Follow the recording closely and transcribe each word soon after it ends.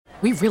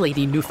We really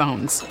need new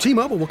phones.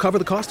 T-Mobile will cover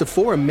the cost of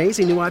 4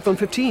 amazing new iPhone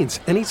 15s,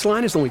 and each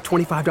line is only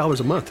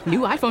 $25 a month. New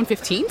iPhone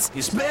 15s?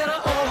 It's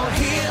better over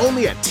here.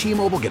 Only at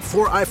T-Mobile, get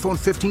 4 iPhone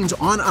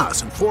 15s on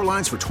us and 4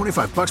 lines for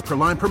 $25 per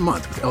line per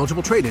month with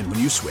eligible trade-in when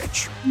you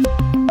switch.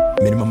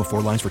 Minimum of 4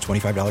 lines for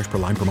 $25 per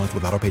line per month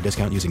with autopay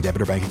discount using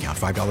debit or bank account.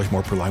 $5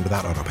 more per line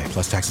without autopay,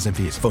 plus taxes and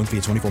fees. Phone fee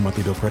at 24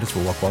 monthly bill credits for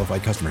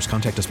well-qualified customers.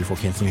 Contact us before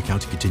canceling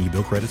account to continue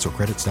bill credits or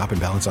credit stop and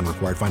balance on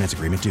required finance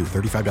agreement due.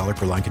 $35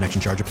 per line connection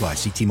charge applies.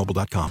 See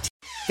T-Mobile.com.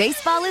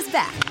 Baseball is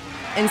back,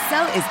 and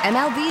so is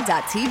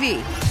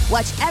MLB.tv.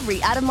 Watch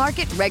every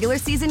out-of-market regular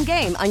season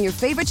game on your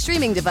favorite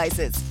streaming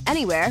devices.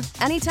 Anywhere,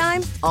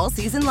 anytime, all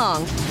season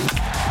long.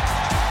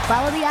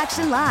 Follow the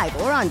action live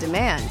or on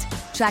demand.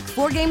 Track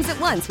 4 games at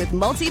once with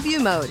multi-view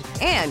mode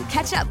and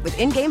catch up with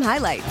in-game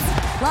highlights.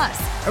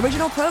 Plus,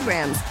 original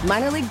programs,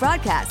 minor league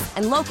broadcasts,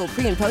 and local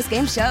pre- and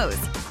post-game shows.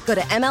 Go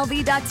to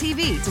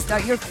MLB.tv to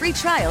start your free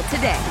trial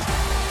today.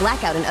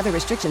 Blackout and other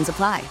restrictions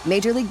apply.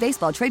 Major League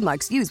Baseball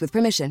trademarks used with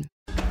permission.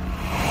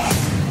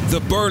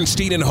 The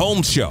Bernstein and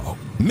Holmes Show.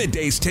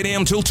 Middays 10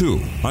 a.m. till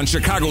 2 on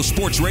Chicago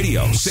Sports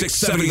Radio,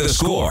 670 The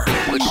Score.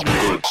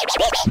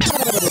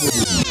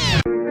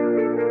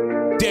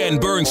 Dan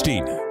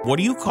Bernstein. What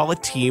do you call a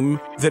team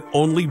that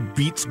only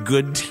beats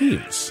good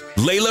teams?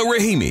 Layla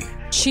Rahimi.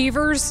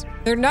 Achievers.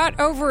 They're not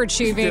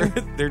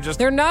overachieving.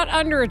 They're not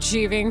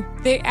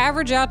underachieving. They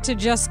average out to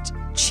just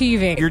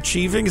achieving. You're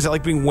achieving? Is that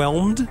like being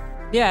whelmed?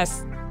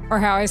 Yes. Or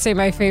how I say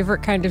my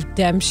favorite kind of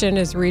demption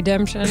is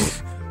redemption.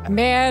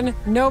 Man,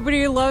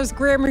 nobody loves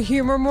grammar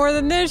humor more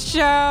than this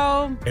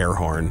show. Air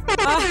horn.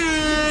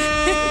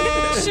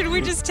 Should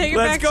we just take it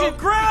Let's back go to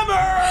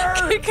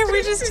grammar? Can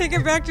we just take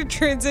it back to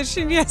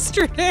transition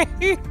yesterday?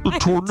 The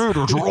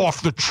tornadoes are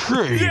off the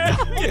chain.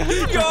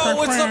 Yo,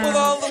 what's up with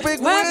all the big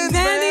winds,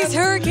 Man, man? these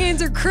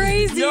hurricanes are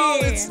crazy. Yo,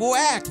 it's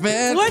whack,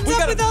 man. What's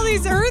up with all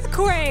these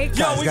earthquakes?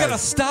 Yo, we gotta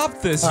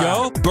stop this,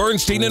 yo.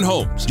 Bernstein and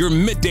Holmes, your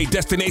midday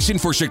destination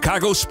for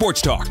Chicago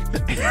sports talk.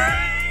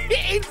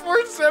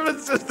 847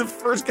 says the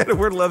first guy to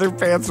wear leather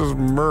pants was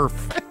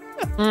Murph.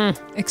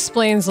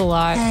 Explains a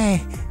lot.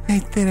 Hey, they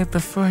did it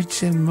before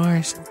Jim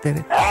Morrison did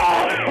it.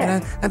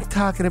 And I'm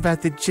talking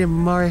about the Jim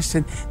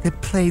Morrison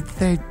that played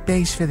third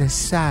base for the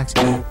Sox.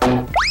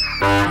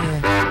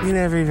 Yeah, you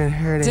never even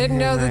heard of him. Didn't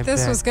know that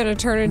this was going to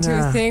turn into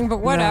a thing,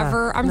 but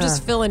whatever. I'm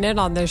just filling in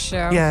on this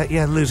show.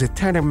 Yeah, lose it.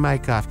 Turn her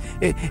mic off.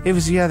 It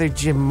was the other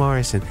Jim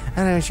Morrison. I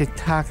don't know what you're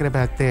talking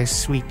about there,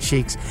 sweet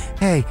cheeks.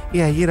 Hey,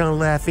 yeah, you don't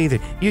laugh either.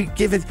 You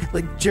give it,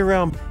 like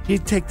Jerome, you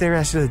take the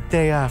rest of the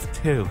day off,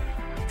 too.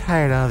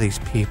 Tired of all these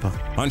people.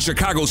 On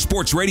Chicago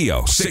Sports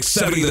Radio,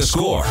 670 The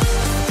Score.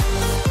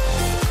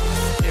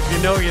 If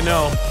you know, you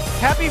know.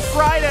 Happy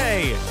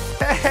Friday!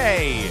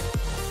 Hey!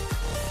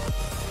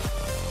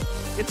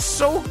 It's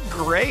so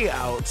gray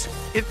out.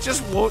 It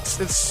just won't.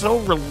 It's so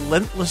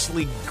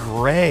relentlessly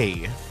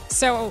gray.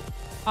 So,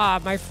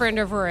 my friend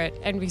over at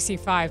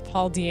NBC5,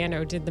 Paul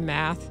Diano, did the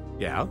math.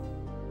 Yeah?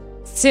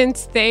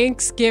 Since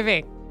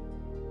Thanksgiving.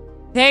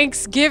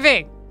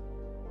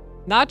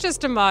 Not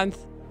just a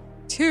month,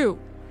 2.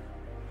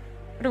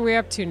 What are we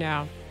up to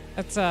now?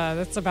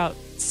 That's about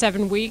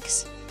 7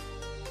 weeks.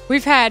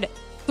 We've had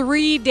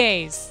 3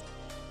 days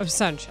of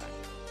sunshine.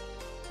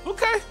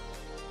 Okay.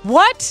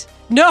 What?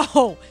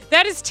 No,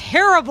 that is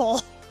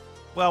terrible.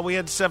 Well, we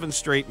had 7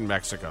 straight in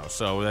Mexico,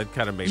 so that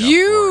kind of made up for it.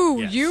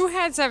 Yes. You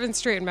had 7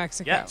 straight in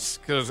Mexico. Yes,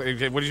 because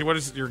what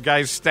does your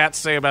guys' stats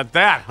say about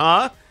that,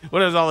 huh? What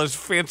does all this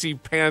fancy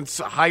pants,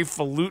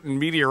 highfalutin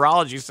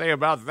meteorology say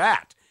about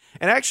that?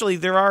 And actually,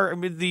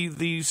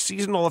 the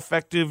seasonal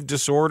affective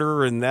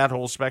disorder and that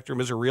whole spectrum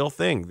is a real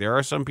thing. There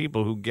are some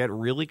people who get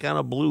really kind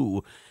of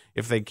blue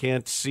if they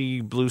can't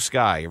see blue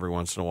sky every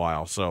once in a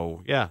while.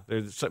 So, yeah,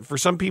 for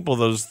some people,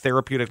 those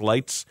therapeutic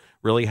lights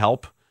really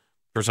help.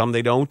 For some,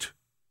 they don't.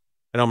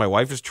 I know my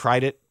wife has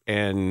tried it,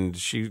 and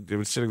she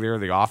was sitting there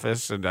in the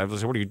office, and I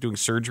was like, what are you doing,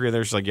 surgery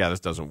there? She's like, yeah, this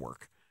doesn't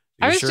work.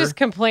 I was just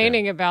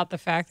complaining about the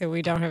fact that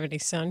we don't have any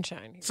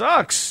sunshine here.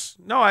 Sucks.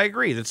 No, I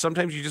agree that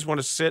sometimes you just want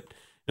to sit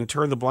and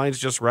turn the blinds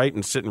just right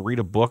and sit and read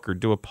a book or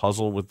do a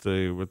puzzle with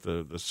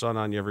the sun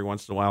on you every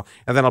once in a while.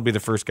 And then I'll be the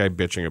first guy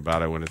bitching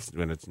about it when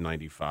it's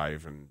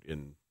 95 and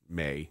in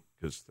May,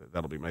 because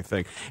that'll be my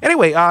thing.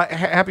 Anyway,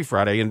 happy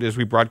Friday. And as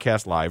we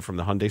broadcast live from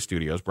the Hyundai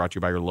Studios, brought to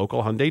you by your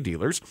local Hyundai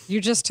dealers.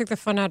 You just took the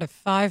fun out of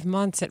 5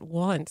 months at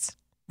once.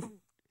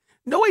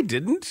 No, I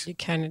didn't. You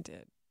kind of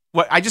did.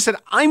 What? I just said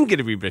I'm going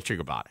to be bitching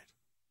about it.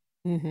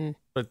 Mm-hmm.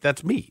 But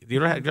that's me. You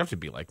don't have to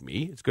be like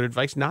me. It's good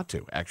advice not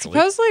to, actually.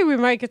 Supposedly we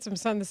might get some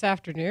sun this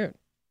afternoon.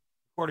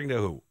 According to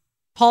who?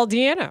 Paul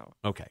Diano.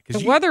 Okay. The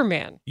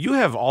weatherman. You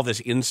have all this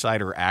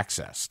insider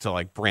access to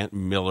like Brant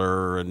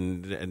Miller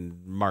and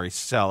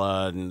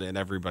Maricela and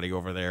everybody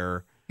over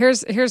there.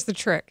 Here's the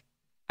trick.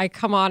 I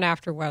come on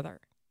after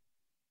weather.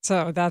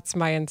 So that's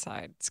my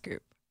inside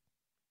scoop.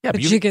 Yeah, the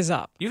jig is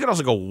up. You could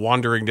also go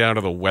wandering down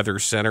to the weather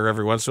center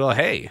every once in a while.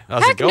 Hey,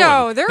 how's Heck it going?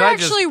 No, they're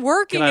actually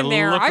working in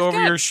there. Can I look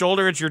over your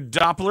shoulder at your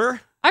Doppler?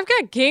 I've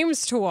got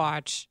games to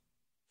watch.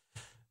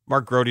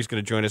 Mark Grote's going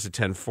to join us at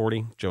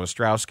 10:40. Joe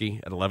Ostrowski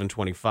at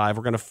 11:25.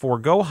 We're going to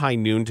forego high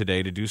noon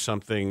today to do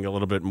something a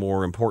little bit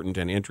more important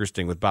and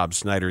interesting with Bob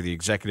Snyder, the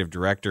executive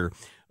director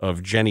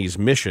of Jenny's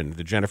Mission,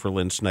 the Jennifer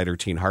Lynn Snyder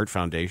Teen Heart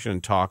Foundation,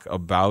 and talk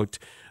about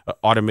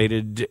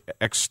automated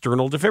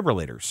external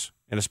defibrillators,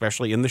 and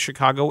especially in the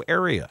Chicago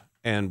area,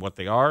 and what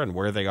they are and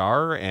where they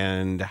are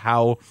and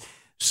how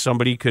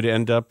somebody could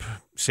end up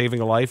saving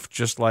a life,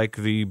 just like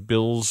the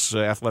Bills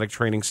athletic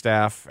training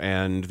staff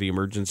and the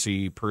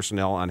emergency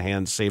personnel on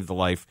hand saved the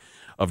life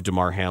of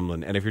Damar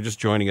Hamlin. And if you're just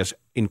joining us,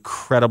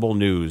 incredible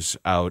news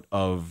out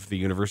of the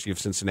University of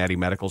Cincinnati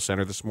Medical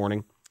Center this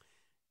morning.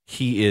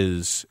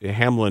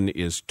 Hamlin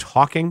is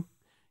talking.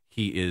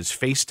 He is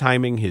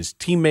FaceTiming his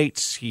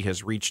teammates. He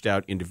has reached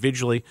out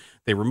individually.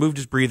 They removed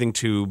his breathing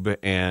tube,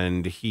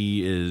 and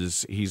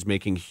he's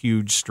making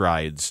huge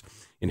strides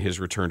in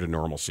his return to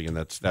normalcy, and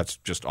that's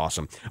just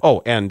awesome.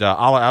 Oh, and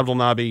Ala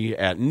Abdelnaby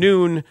at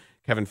noon,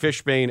 Kevin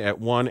Fishbane at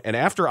 1, and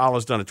after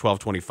Ala's done at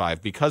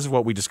 12:25, because of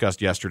what we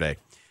discussed yesterday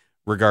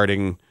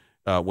regarding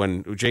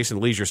when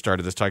Jason Leisure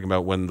started this, talking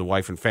about when the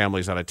wife and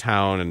family's out of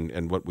town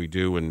and what we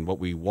do and what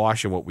we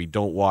wash and what we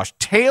don't wash.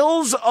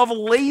 Tales of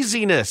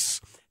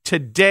Laziness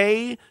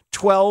today,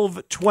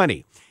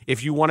 12:20.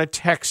 If you want to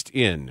text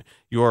in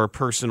your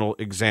personal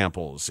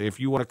examples, if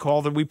you want to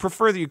call them, we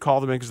prefer that you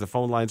call them in because the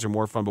phone lines are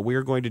more fun, but we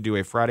are going to do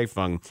a Friday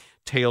Fun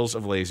Tales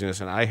of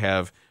Laziness, and I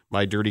have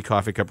my dirty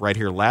coffee cup right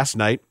here. Last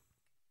night,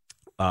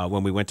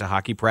 when we went to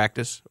hockey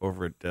practice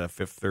over at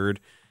Fifth Third,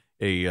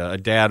 a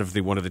dad of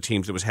one of the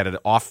teams that was headed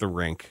off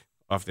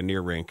the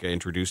near rink,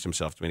 introduced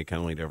himself to me, and he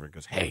kind of leaned over and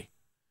goes, "Hey,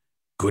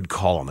 good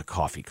call on the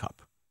coffee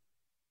cup."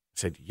 I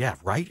said, "Yeah,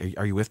 right?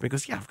 Are you with me?" He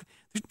goes, "Yeah,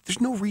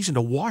 there's no reason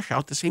to wash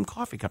out the same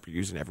coffee cup you're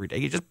using every day.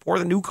 You just pour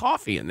the new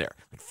coffee in there."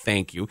 Like,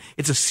 thank you.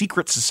 It's a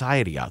secret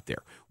society out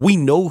there. We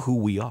know who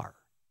we are.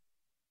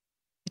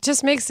 It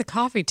just makes the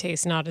coffee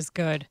taste not as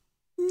good.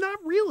 Not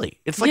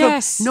really. It's like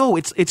yes.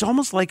 It's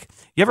almost like,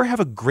 you ever have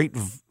a great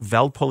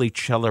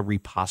Valpolicella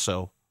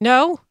Ripasso?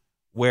 No.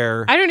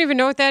 Where I don't even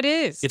know what that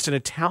is. It's an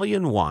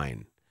Italian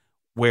wine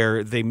where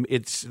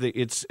it's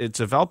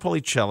a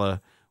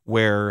Valpolicella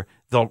where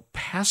they'll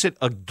pass it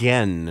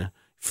again,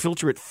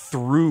 filter it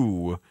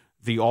through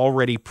the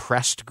already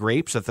pressed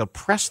grapes, that they'll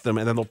press them,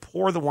 and then they'll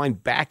pour the wine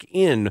back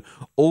in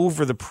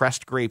over the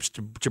pressed grapes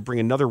to bring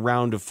another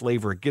round of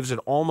flavor. It gives it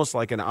almost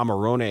like an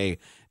Amarone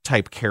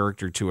type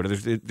character to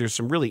it. There's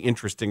some really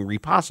interesting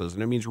ripassos,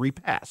 and it means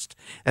repast.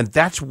 And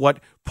that's what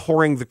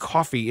pouring the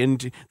coffee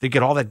into, they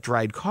get all that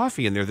dried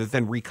coffee in there that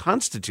then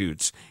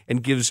reconstitutes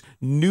and gives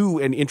new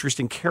and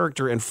interesting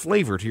character and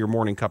flavor to your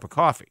morning cup of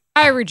coffee.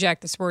 I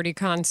reject this wordy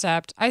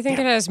concept. I think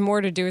it has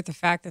more to do with the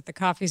fact that the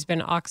coffee's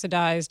been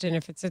oxidized, and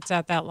if it sits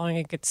out that long,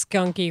 it gets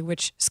skunky,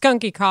 which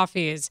skunky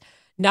coffee is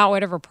not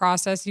whatever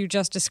process you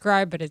just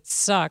described, but it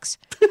sucks.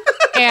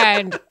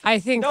 And I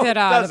think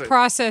that the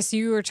process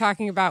you were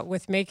talking about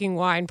with making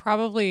wine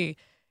probably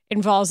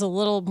involves a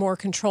little more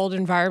controlled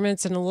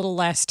environments and a little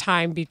less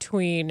time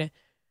between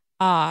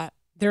there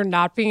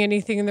not being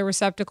anything in the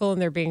receptacle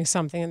and there being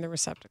something in the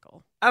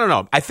receptacle. I don't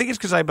know. I think it's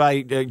because I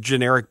buy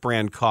generic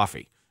brand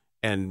coffee.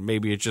 And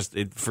maybe it's just,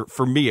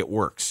 for me, it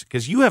works.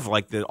 Because you have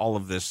like all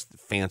of this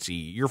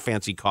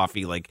fancy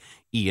coffee, like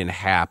Ian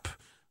Happ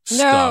stuff.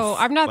 No,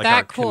 I'm not like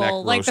that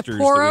cool. Like the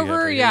pour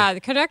over. Yeah, the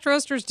Connect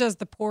Roasters does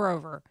the pour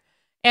over.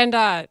 And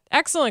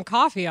excellent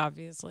coffee,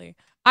 obviously.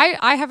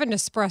 I have an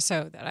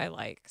espresso that I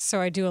like,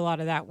 so I do a lot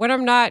of that. When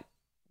I'm not,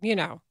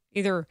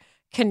 either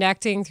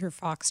connecting through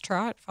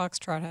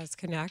Foxtrot has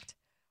Connect,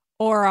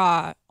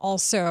 or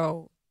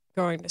also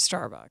going to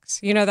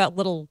Starbucks. That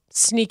little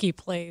sneaky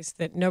place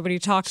that nobody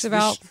talks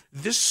about.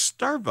 This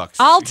Starbucks.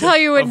 I'll tell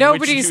you what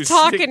nobody's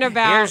talking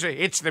about.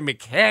 It's the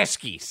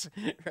McCaskies.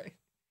 Right?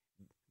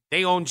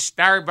 They own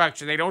Starbucks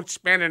and they don't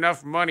spend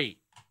enough money.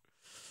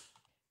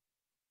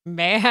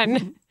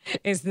 Man,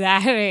 is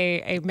that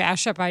a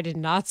mashup I did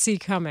not see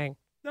coming.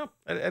 No,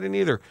 I didn't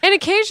either. And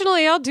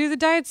occasionally I'll do the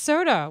diet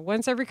soda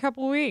once every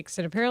couple of weeks.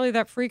 And apparently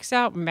that freaks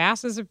out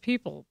masses of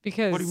people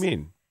because... What do you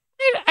mean?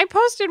 I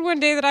posted one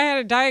day that I had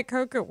a Diet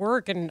Coke at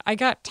work, and I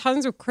got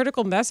tons of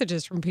critical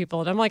messages from people.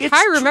 And I'm like,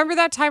 hi, remember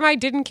that time I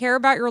didn't care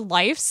about your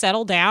life?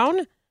 Settle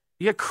down.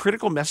 You got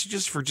critical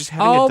messages for just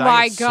having a diet soda? Oh,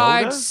 my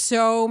God,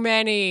 so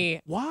many.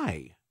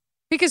 Why?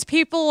 Because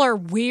people are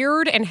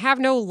weird and have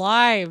no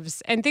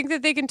lives and think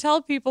that they can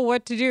tell people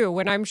what to do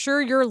when I'm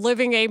sure you're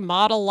living a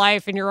model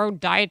life in your own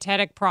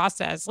dietetic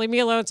process. Leave me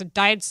alone. It's a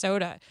diet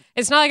soda.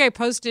 It's not like I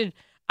posted,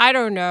 I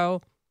don't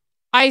know,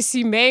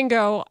 icy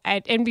mango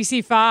at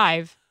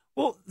NBC5.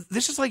 Well,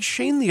 this is like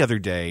Shane the other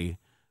day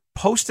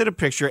posted a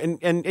picture,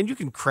 and you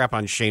can crap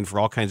on Shane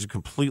for all kinds of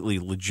completely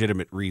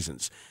legitimate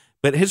reasons,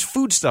 but his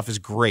food stuff is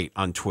great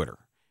on Twitter,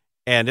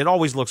 and it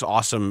always looks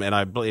awesome, and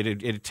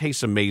it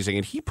tastes amazing.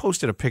 And he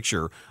posted a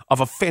picture of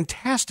a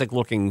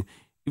fantastic-looking,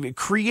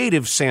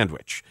 creative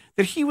sandwich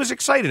that he was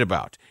excited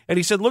about, and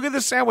he said, "Look at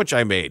this sandwich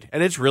I made,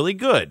 and it's really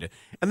good."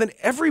 And then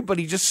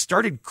everybody just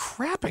started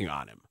crapping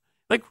on him.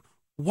 Like,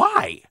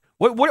 why?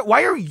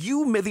 Why are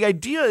you, the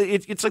idea,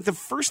 it's like the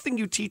first thing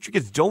you teach your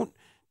kids, don't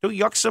Don't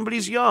yuck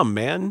somebody's yum,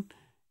 man.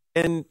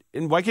 And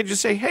why can't you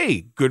just say,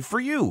 hey, good for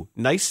you.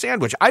 Nice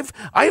sandwich. I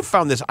have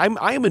found this. I am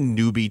a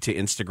newbie to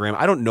Instagram.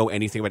 I don't know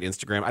anything about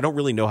Instagram. I don't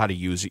really know how to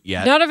use it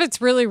yet. None of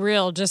it's really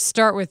real. Just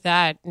start with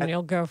that, and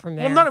you'll go from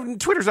there. Well,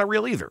 Twitter's not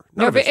real either.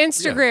 No, but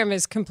Instagram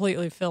is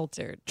completely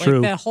filtered.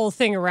 True. Like, the whole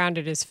thing around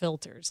it is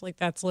filters. Like,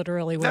 that's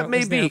literally what that it may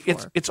was be. there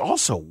for. It's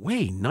also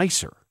way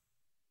nicer.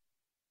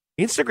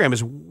 Instagram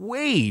is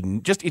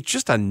it's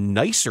just a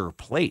nicer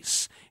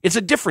place. It's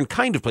a different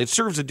kind of place. It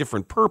serves a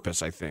different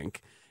purpose, I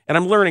think. And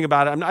I'm learning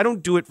about it. I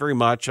don't do it very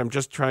much. I'm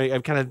just trying.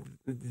 I'm kind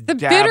of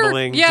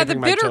dabbling. The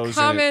bitter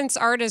comments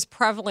aren't as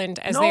prevalent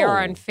as they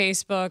are on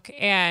Facebook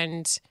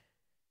and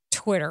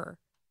Twitter.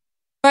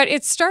 But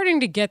it's starting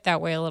to get that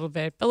way a little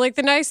bit. But like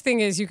the nice thing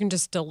is you can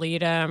just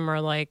delete them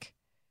or like,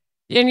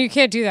 and you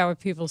can't do that with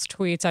people's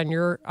tweets on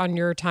your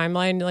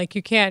timeline. Like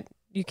you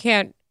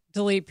can't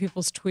delete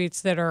people's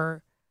tweets that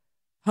are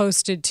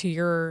posted to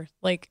your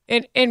like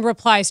in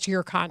replies to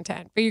your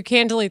content. But you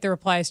can delete the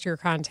replies to your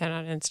content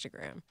on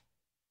Instagram.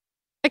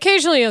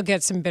 Occasionally you'll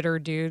get some bitter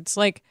dudes.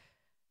 Like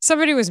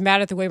somebody was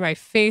mad at the way my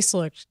face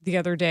looked the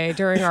other day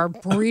during our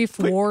brief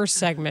war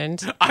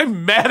segment.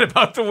 I'm mad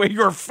about the way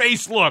your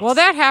face looks. Well,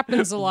 that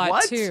happens a lot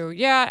What? too.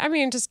 Yeah, I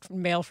mean, just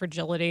male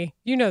fragility.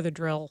 You know the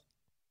drill.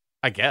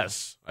 I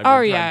guess.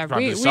 Yeah,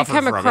 we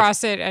come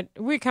across it.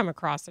 We come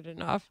across it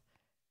enough.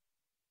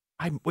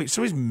 Wait,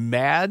 so he's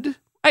mad?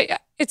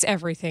 It's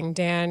everything,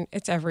 Dan.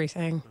 It's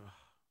everything.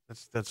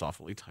 That's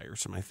awfully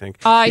tiresome, I think.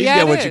 He's yeah,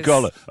 got what it you is.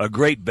 call a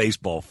great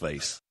baseball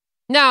face.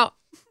 Now,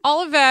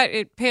 all of that,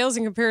 it pales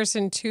in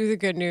comparison to the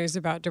good news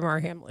about DeMar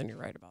Hamlin. You're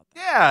right about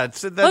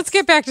that. Yeah. Let's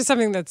get back to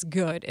something that's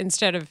good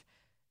instead of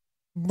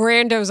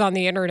brandos on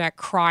the internet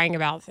crying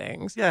about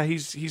things. Yeah,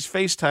 he's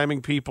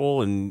FaceTiming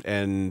people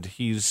and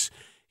he's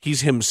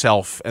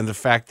himself, and the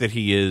fact that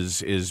he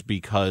is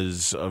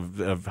because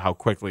of how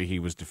quickly he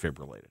was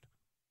defibrillated.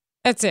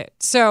 That's it.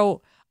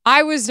 So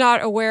I was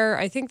not aware.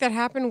 I think that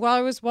happened while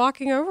I was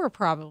walking over,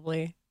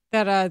 probably.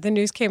 That the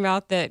news came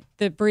out that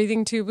the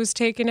breathing tube was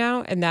taken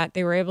out and that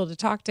they were able to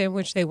talk to him,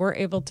 which they weren't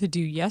able to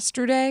do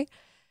yesterday.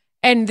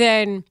 And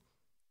then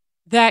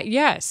that,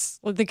 yes,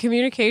 the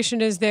communication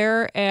is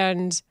there.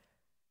 And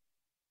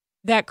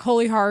that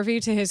Coley Harvey,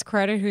 to his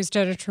credit, who's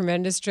done a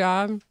tremendous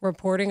job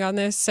reporting on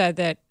this, said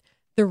that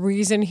the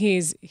reason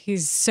he's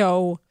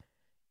so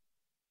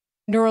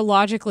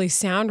neurologically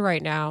sound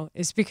right now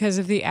is because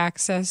of the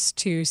access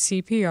to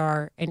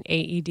CPR and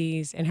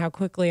AEDs and how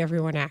quickly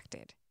everyone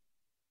acted.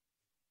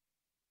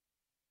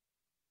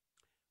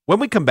 When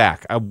we come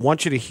back, I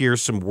want you to hear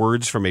some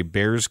words from a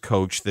Bears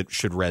coach that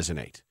should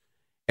resonate.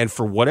 And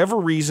for whatever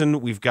reason,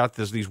 we've got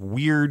these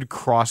weird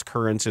cross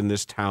currents in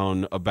this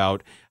town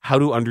about how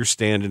to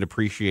understand and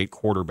appreciate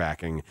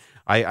quarterbacking.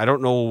 I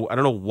don't know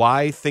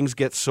why things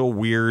get so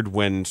weird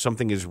when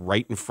something is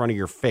right in front of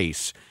your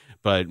face,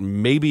 but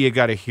maybe you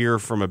got to hear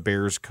from a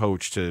Bears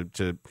coach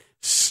to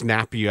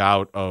snap you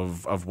out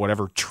of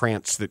whatever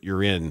trance that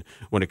you're in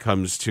when it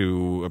comes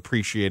to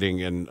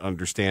appreciating and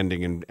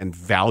understanding and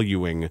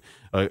valuing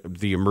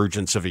the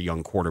emergence of a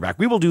young quarterback.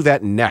 We will do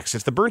that next.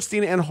 It's the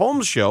Bernstein and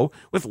Holmes Show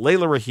with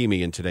Layla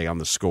Rahimi and Today on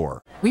the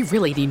Score. We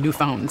really need new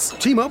phones.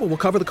 T-Mobile will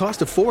cover the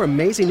cost of 4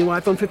 amazing new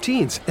iPhone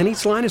 15s, and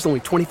each line is only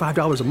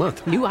 $25 a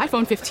month. New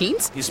iPhone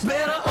 15s? It's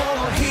better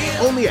over here.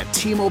 Only at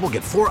T-Mobile,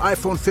 get 4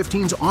 iPhone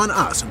 15s on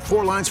us and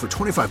 4 lines for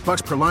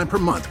 $25 per line per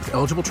month with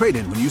eligible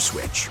trade-in when you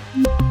switch.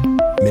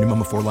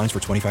 Minimum of 4 lines for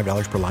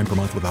 $25 per line per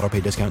month with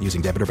autopay discount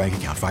using debit or bank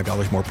account.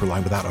 $5 more per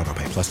line without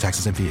autopay, plus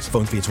taxes and fees.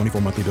 Phone fee at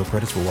 24 monthly bill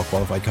credits for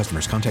well-qualified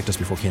customers. Contact us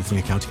before canceling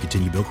account to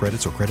continue bill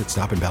credits or credit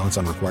stop and balance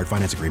on required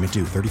finance agreement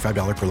due.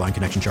 $35 per line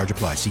connection charge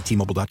applies. See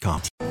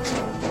T-Mobile.com.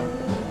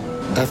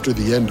 After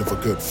the end of a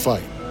good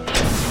fight,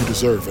 you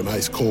deserve an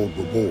ice-cold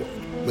reward.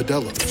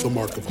 Modelo is the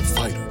mark of a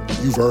fighter.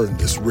 You've earned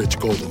this rich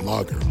golden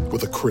lager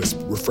with a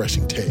crisp,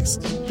 refreshing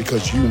taste.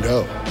 Because you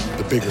know,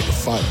 the bigger the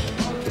fight,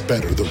 the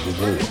better the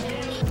reward.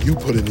 You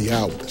put in the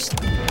hours,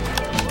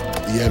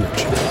 the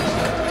energy,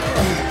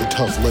 the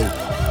tough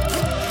labor.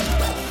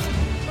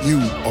 You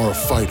are a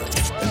fighter,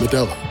 and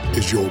Modelo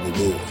is your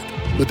reward.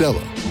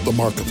 Modelo, the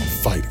mark of a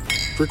fighter.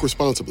 Drink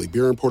responsibly.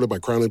 Beer imported by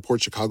Crown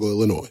Imports, Chicago,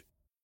 Illinois.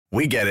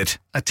 We get it.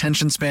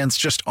 Attention spans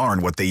just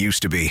aren't what they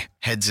used to be.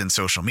 Heads in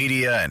social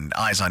media and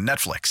eyes on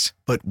Netflix.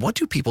 But what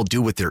do people do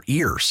with their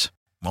ears?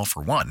 Well,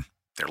 for one,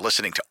 they're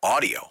listening to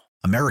audio.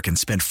 Americans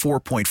spend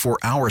 4.4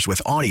 hours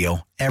with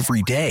audio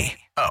every day.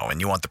 Oh,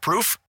 and you want the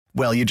proof?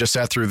 Well, you just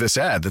sat through this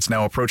ad that's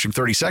now approaching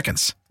 30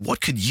 seconds.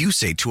 What could you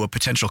say to a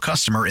potential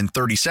customer in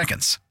 30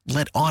 seconds?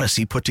 Let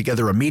Odyssey put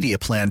together a media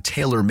plan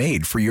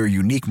tailor-made for your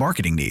unique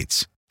marketing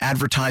needs.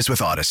 Advertise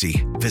with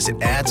Odyssey. Visit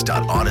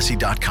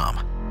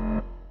ads.odyssey.com.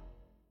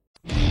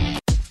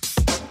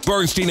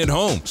 Bernstein and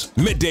Holmes,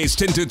 middays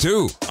 10 to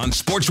 2 on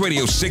Sports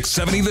Radio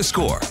 670 The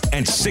Score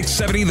and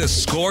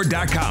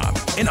 670thescore.com,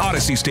 an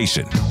Odyssey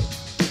station.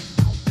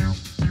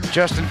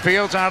 Justin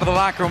Fields out of the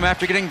locker room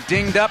after getting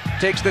dinged up,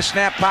 takes the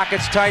snap,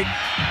 pockets tight,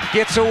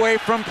 Gets away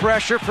from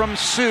pressure from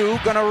Sue.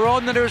 Gonna roll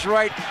into his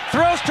right.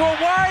 Throws to a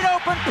wide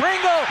open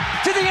Pringle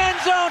to the end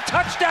zone.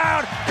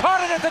 Touchdown.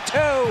 Caught it at the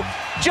 2.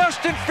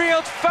 Justin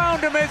Fields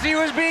found him as he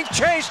was being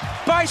chased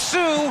by Sue.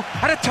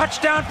 And a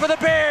touchdown for the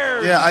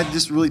Bears. Yeah, I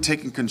just really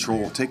taking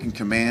control, taking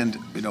command,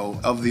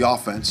 of the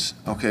offense.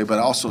 Okay, but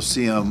I also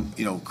see him,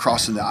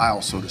 crossing the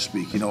aisle, so to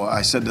speak.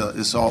 I said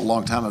this all a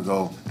long time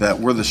ago that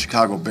we're the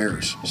Chicago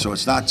Bears. So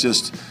it's not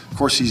just, of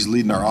course, he's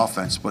leading our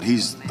offense, but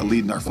he's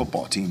leading our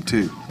football team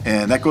too.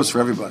 And that goes for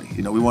everybody.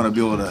 We want to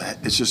be able to,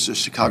 it's just a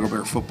Chicago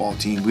Bear football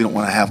team. We don't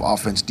want to have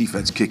offense,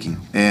 defense, kicking.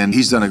 And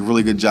he's done a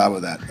really good job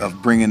of that,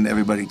 of bringing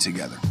everybody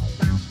together.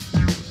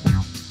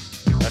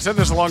 I said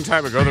this a long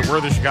time ago that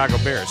we're the Chicago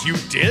Bears. You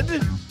did?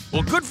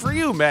 Well, good for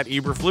you, Matt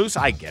Eberflus.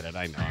 I get it.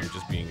 I know. I'm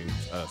just being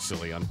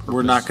silly on purpose.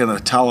 We're not going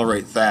to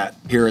tolerate that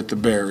here at the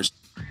Bears.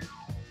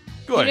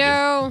 Good.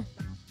 Matt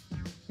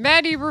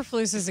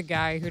Eberflus is a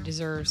guy who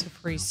deserves a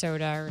free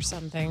soda or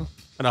something.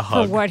 And a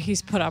hug. For what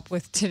he's put up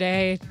with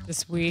today,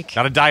 this week.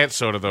 Not a diet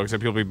soda, though, because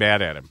people will be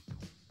mad at him.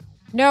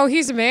 No,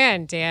 he's a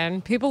man,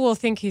 Dan. People will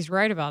think he's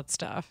right about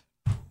stuff.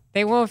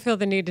 They won't feel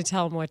the need to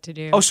tell him what to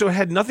do. Oh, so it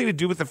had nothing to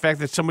do with the fact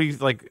that somebody,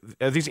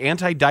 these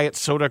anti-diet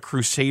soda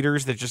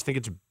crusaders that just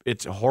think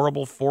it's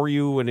horrible for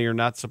you and you're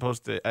not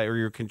supposed to, or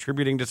you're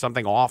contributing to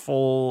something awful,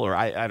 or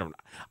I don't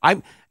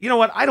know. You know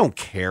what? I don't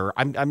care.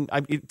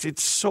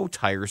 It's so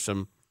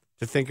tiresome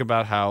to think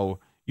about how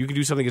you can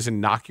do something as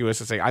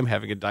innocuous as say, I'm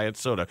having a diet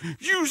soda.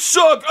 You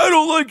suck. I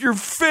don't like your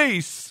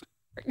face.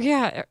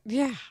 Yeah.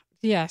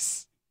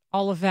 Yes.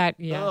 All of that,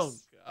 yes. Oh,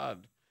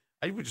 God.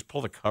 I would just pull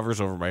the covers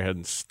over my head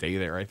and stay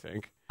there, I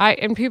think.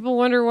 And people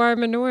wonder why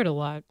I'm annoyed a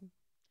lot.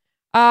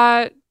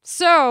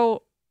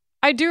 So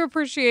I do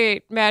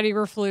appreciate Matt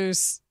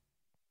Eberflus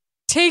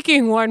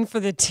taking one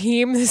for the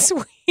team this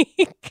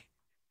week.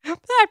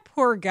 That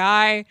poor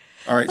guy.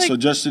 All right, so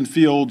Justin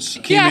Fields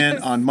came in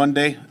on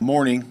Monday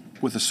morning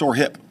with a sore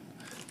hip.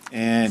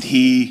 And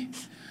he,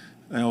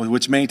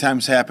 which many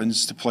times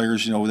happens to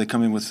players, they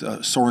come in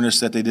with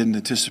soreness that they didn't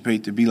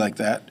anticipate to be like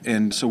that.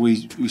 And so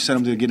we sent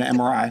him to get an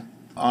MRI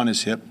on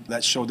his hip.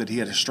 That showed that he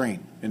had a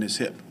strain in his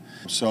hip.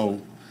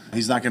 So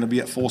he's not going to be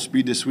at full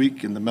speed this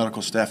week, and the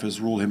medical staff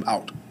has ruled him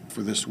out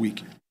for this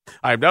week.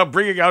 I'm now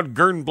bringing out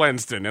Gern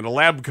Blanston in a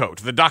lab coat,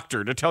 the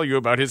doctor, to tell you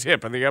about his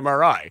hip and the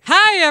MRI.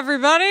 Hi,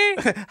 everybody.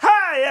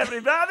 Hi,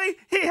 everybody.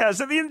 He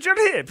has an injured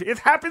hip. It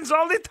happens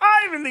all the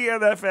time in the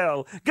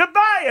NFL.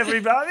 Goodbye,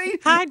 everybody.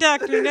 Hi,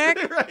 Dr.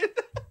 Nick. Right?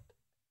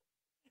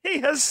 He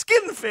has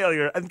skin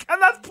failure and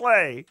cannot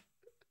play.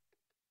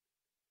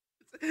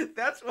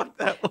 That's what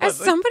that was. As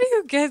somebody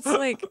who gets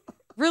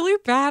really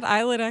bad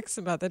eyelid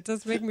eczema, that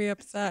does make me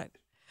upset.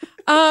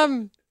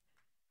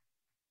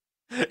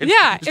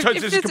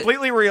 It's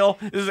completely real.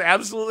 This has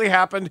absolutely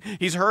happened.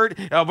 He's hurt.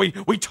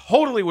 We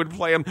totally would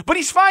play him, but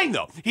he's fine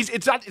though.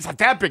 It's not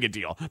that big a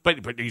deal.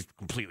 But he's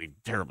completely,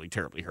 terribly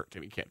hurt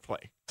and he can't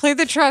play. Play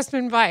the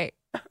Trustman bite.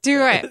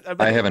 Do it.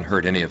 I haven't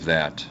heard any of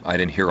that. I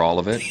didn't hear all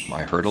of it.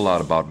 I heard a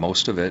lot about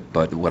most of it,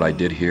 but what I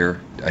did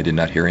hear, I did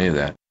not hear any of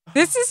that.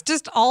 This is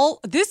just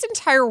this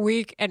entire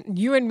week, and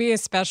you and me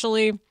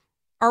especially,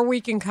 our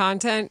week in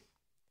content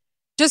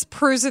just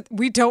proves that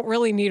we don't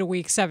really need a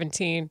week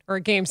 17 or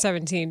a game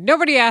 17.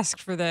 Nobody asked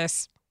for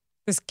this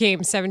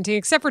game 17,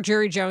 except for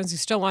Jerry Jones, who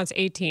still wants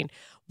 18.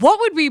 What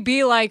would we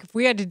be like if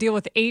we had to deal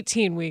with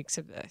 18 weeks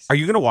of this? Are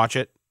you going to watch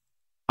it?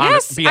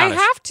 Yes, be honest.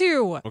 I have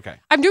to. Okay.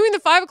 I'm doing the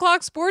 5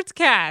 o'clock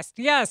sportscast.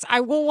 Yes,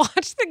 I will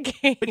watch the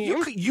game. But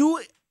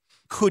you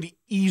could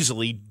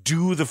easily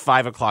do the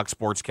 5 o'clock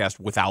sportscast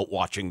without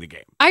watching the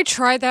game. I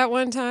tried that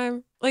one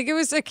time. It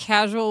was a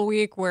casual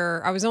week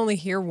where I was only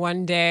here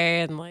one day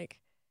and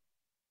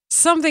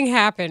something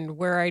happened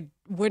where I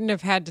wouldn't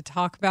have had to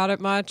talk about it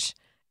much.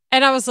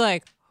 And I was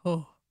like,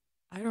 I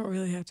don't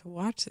really have to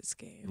watch this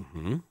game.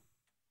 Mm-hmm.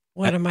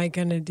 What am I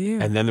going to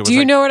do? And then there was do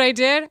you know what I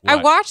did? What? I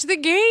watched the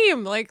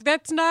game.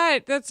 That's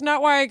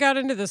not why I got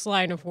into this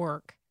line of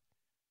work.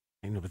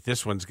 I know, but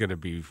this one's going to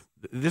be,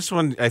 this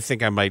one I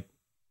think I might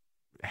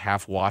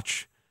half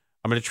watch.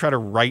 I'm going to try to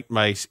write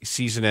my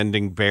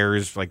season-ending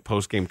Bears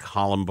post-game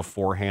column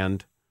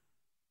beforehand.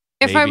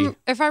 If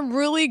I'm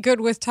really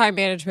good with time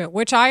management,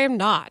 which I am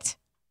not,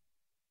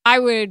 I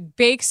would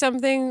bake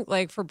something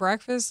for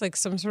breakfast,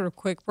 some sort of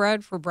quick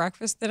bread for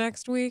breakfast the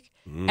next week,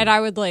 and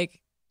I would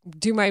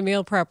do my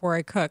meal prep where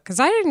I cook, because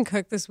I didn't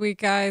cook this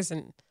week, guys,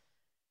 and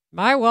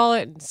my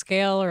wallet and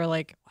scale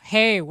are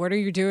hey, what are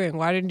you doing?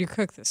 Why didn't you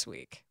cook this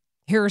week?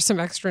 Here are some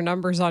extra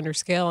numbers on your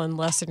scale and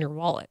less in your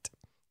wallet.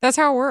 That's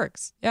how it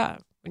works. Yeah.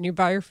 When you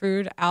buy your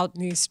food out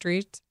in these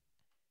streets,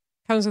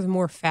 it comes with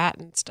more fat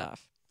and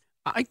stuff.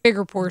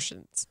 Bigger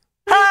portions.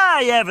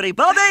 Hi,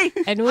 everybody.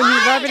 And when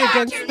you rub it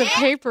against the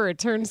paper, it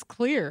turns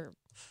clear.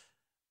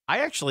 I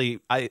actually,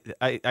 I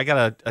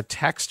got a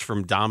text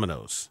from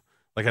Domino's,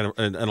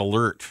 an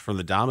alert from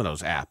the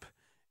Domino's app,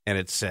 and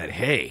it said,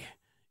 hey,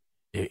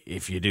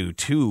 if you do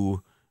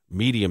 2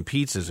 medium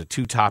pizzas at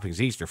 2 toppings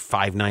each, they're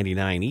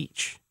 $5.99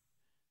 each.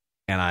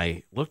 And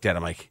I looked at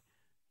him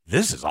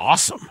this is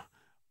awesome.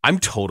 I'm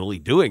totally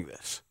doing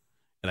this.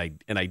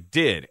 And I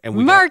did. And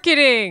we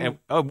marketing.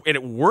 And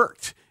it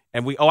worked.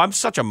 And I'm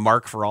such a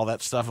mark for all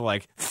that stuff. I'm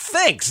like,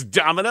 thanks,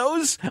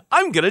 Domino's.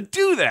 I'm going to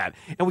do that.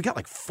 And we got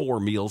like 4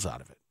 meals out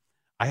of it.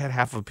 I had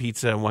half a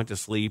pizza and went to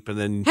sleep. And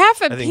then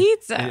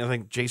pizza. And I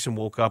think Jason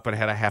woke up and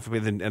had a half a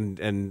pizza.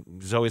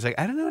 And Zoe's like,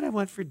 I don't know what I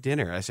want for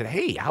dinner. I said,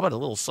 hey, how about a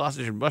little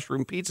sausage and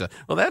mushroom pizza?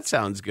 Well, that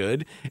sounds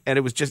good. And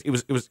it was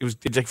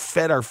like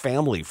fed our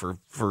family for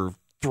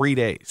 3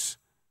 days.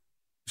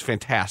 It's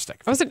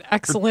fantastic. That was an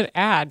excellent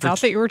ad.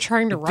 Not that you were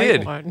trying to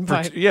write one,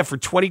 but for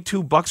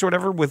 $22 or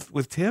whatever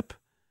with tip.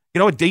 You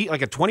know,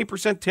 like a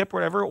 20% tip,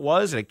 whatever it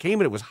was, and it came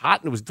and it was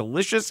hot and it was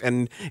delicious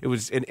and it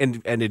was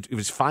it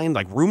was fine,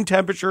 like room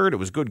temperature. And it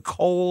was good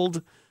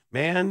cold,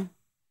 man.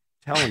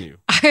 Telling you,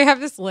 I have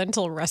this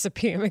lentil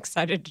recipe. I'm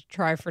excited to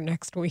try for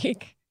next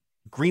week.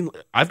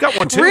 I've got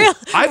one too. Real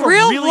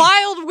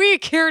wild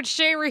week here at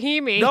Shea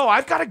Rahimi. No,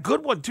 I've got a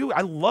good one too.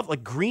 I love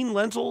like green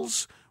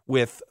lentils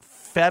with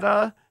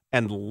feta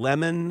and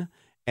lemon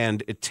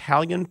and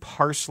Italian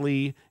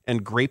parsley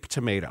and grape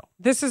tomato.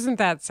 This isn't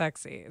that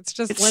sexy. It's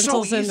just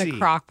lentils so in the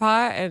crock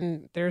pot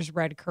and there's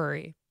red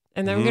curry.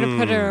 And then I'm going to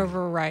put it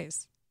over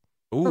rice.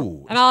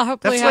 Ooh. And I'll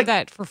hopefully have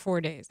that for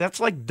 4 days. That's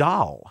like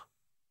dal.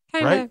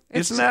 Kinda. Right?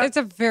 Isn't that? It's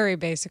a very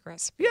basic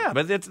recipe. Yeah,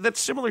 but that's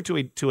similar to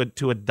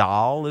a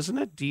dal, isn't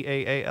it?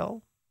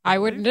 DAAL? I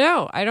wouldn't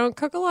know. I don't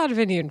cook a lot of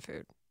Indian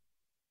food.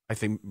 I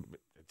think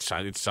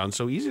it sounds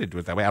so easy to do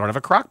it that way. I don't have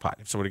a crock pot.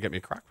 If someone would get me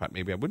a crock pot,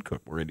 maybe I would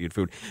cook more Indian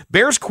food.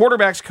 Bears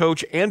quarterbacks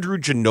coach Andrew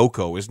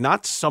Janocko is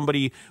not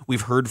somebody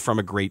we've heard from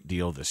a great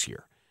deal this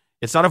year.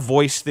 It's not a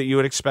voice that you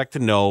would expect to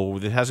know.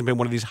 It hasn't been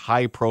one of these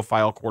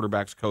high-profile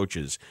quarterbacks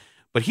coaches.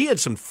 But he had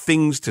some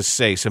things to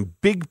say, some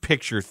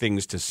big-picture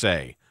things to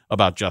say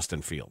about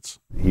Justin Fields.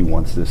 He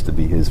wants this to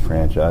be his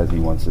franchise. He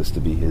wants this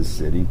to be his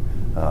city.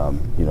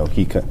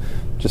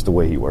 Just the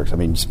way he works. I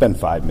mean, spend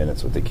 5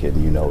 minutes with the kid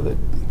and you know that,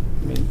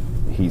 I mean,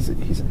 he's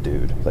a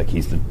dude. Like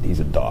he's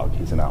a dog.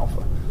 He's an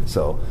alpha.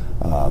 So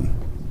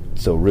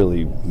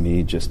really,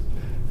 me just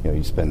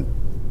you spend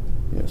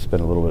a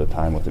little bit of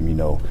time with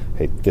him.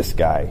 Hey, this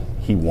guy,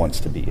 he wants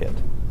to be it.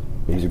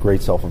 He's a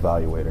great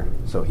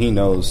self-evaluator. So he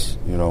knows.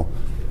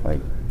 Like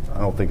I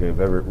don't think we've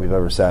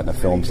ever sat in a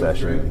film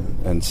session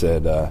and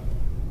said,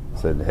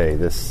 hey,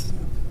 this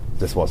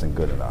wasn't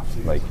good enough.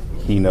 Like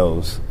he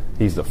knows.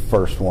 He's the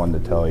first one to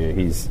tell you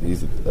he's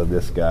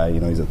this guy.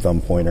 He's a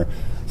thumb pointer.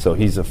 So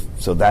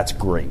so that's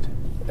great,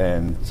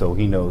 and so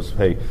he knows.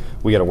 Hey,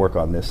 we got to work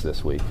on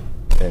this week,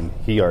 and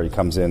he already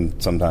comes in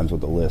sometimes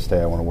with a list. Hey,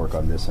 I want to work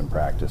on this in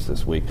practice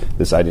this week.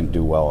 This I didn't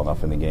do well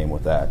enough in the game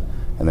with that,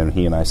 and then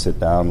he and I sit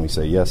down and we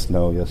say yes,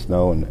 no,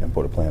 and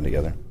put a plan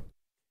together.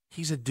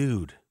 He's a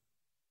dude.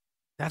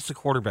 That's the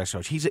quarterback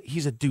coach. He's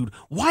a dude.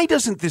 Why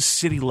doesn't this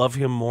city love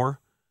him more?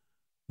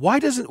 Why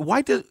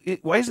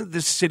isn't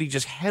this city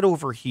just head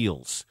over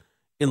heels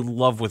in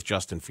love with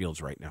Justin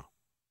Fields right now?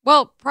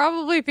 Well,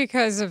 probably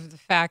because of the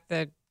fact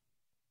that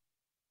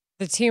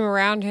the team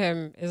around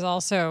him is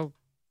also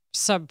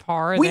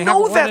subpar. We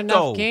know that,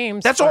 though.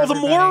 Games That's all the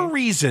more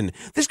reason.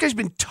 This guy's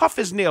been tough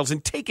as nails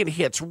and taking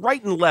hits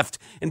right and left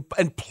and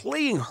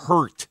playing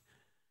hurt.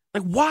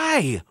 Like,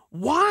 why?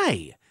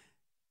 Why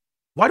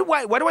do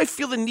I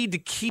feel the need to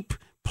keep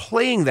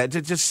playing that,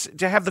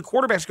 to have the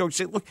quarterbacks coach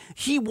say, look,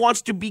 he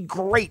wants to be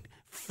great,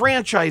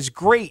 franchise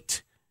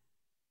great,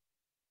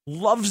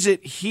 loves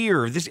it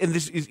here.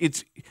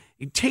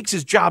 It takes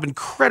his job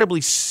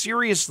incredibly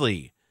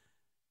seriously,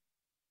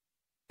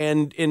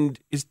 and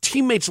his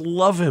teammates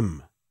love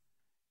him.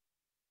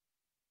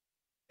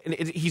 And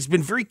he's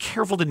been very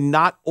careful to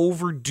not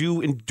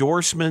overdo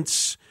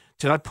endorsements,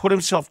 to not put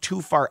himself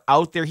too far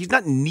out there. He's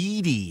not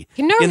needy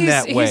in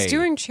that way. He's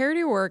doing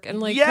charity work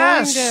and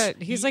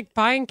he's like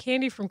buying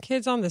candy from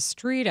kids on the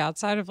street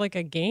outside of like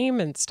a game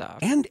and stuff.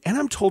 And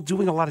I'm told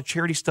doing a lot of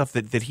charity stuff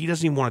that he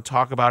doesn't even want to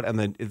talk about, and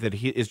that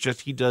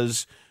he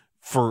does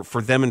for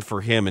them and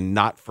for him and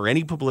not for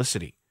any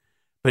publicity.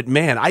 But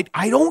man,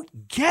 I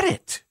don't get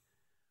it.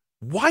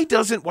 Why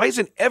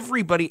isn't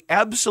everybody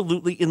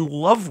absolutely in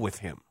love with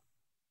him?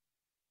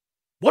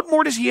 What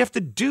more does he have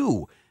to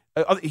do?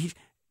 He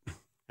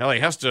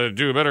has to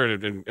do better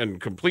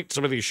and complete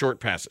some of these short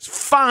passes.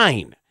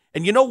 Fine.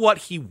 And you know what?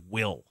 He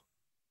will.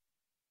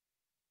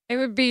 It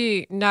would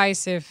be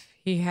nice if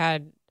he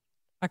had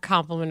a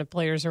complement of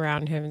players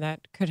around him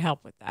that could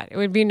help with that. It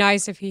would be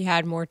nice if he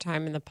had more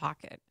time in the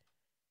pocket.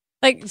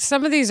 Like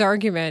some of these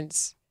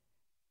arguments,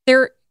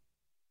 they're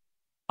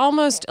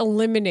almost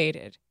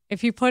eliminated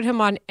if you put him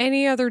on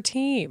any other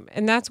team.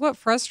 And that's what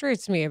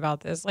frustrates me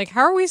about this. Like,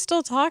 how are we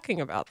still talking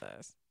about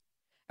this?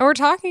 And we're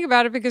talking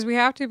about it because we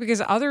have to,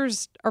 because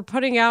others are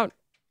putting out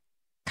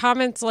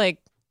comments like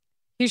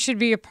he should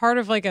be a part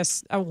of like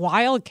a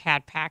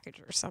Wildcat package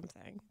or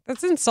something.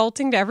 That's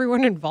insulting to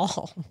everyone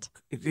involved.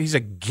 He's a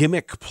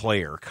gimmick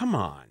player. Come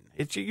on.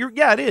 It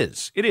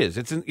is. It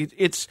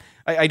is.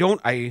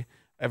 I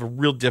have a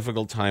real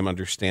difficult time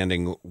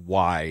understanding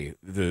why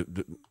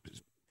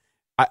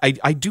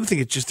I do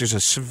think it's just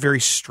there's a very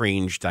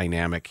strange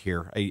dynamic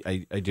here.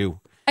 I do.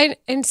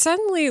 And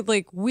suddenly,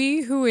 like,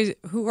 we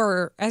who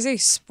are, as a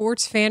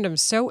sports fandom,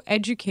 so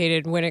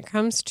educated when it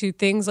comes to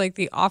things like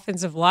the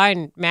offensive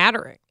line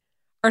mattering,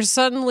 are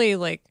suddenly,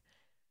 like,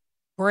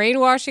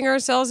 brainwashing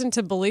ourselves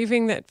into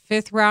believing that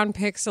 5th-round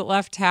picks at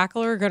left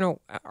tackle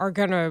are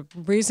gonna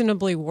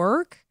reasonably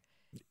work.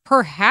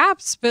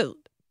 Perhaps, but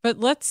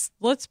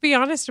let's be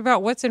honest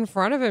about what's in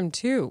front of him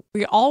too.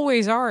 We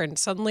always are, and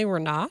suddenly we're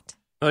not.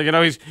 Like, you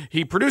know,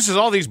 he produces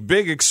all these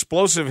big,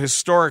 explosive,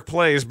 historic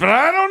plays, but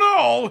I don't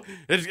know.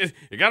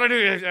 You got to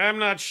do. I'm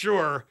not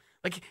sure.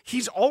 Like,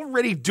 he's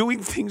already doing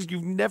things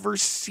you've never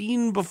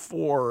seen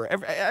before.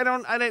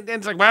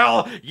 It's like,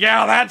 well,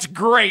 yeah, that's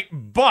great,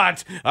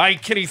 but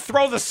can he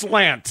throw the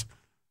slant?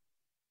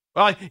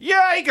 Well,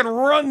 yeah, he can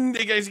run.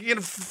 He can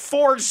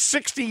 4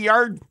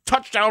 60-yard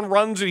touchdown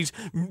runs, and he's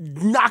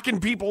knocking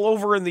people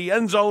over in the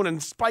end zone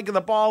and spiking the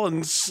ball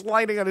and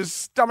sliding on his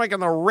stomach in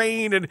the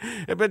rain.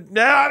 But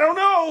I don't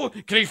know.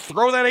 Can he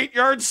throw that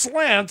 8-yard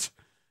slant?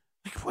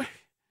 Like, what?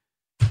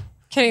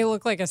 Can he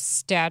look like a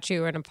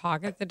statue in a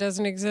pocket that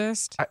doesn't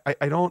exist?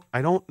 I don't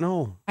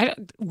know.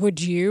 Would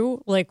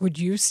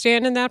you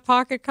stand in that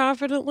pocket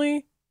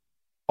confidently?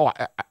 Oh,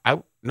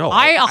 no.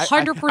 I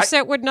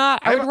 100% would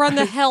not. I would run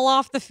the hell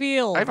off the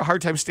field. I have a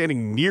hard time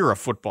standing near a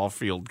football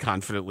field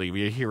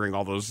confidently, hearing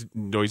all those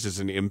noises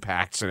and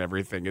impacts and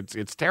everything.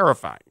 It's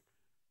terrifying.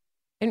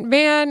 And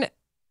man,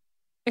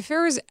 if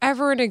there was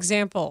ever an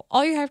example,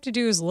 all you have to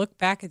do is look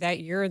back at that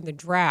year in the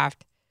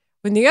draft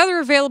when the other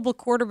available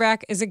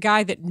quarterback is a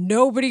guy that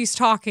nobody's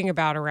talking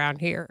about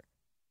around here.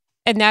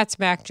 And that's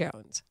Mac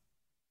Jones.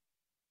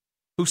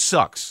 Who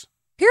sucks.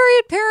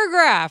 Period,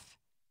 paragraph.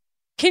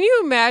 Can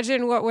you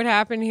imagine what would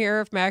happen here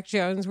if Mac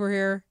Jones were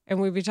here and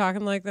we'd be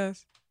talking like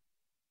this?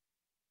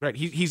 Right.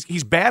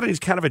 He's bad and he's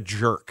kind of a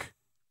jerk.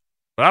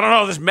 But I don't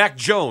know, this Mac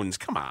Jones,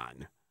 come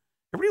on.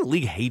 Everybody in the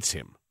league hates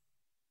him.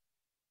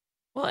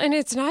 Well, and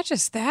it's not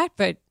just that,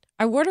 but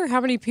I wonder how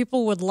many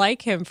people would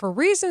like him for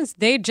reasons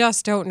they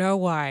just don't know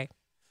why.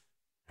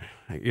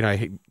 You know,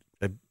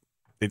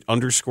 it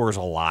underscores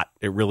a lot.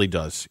 It really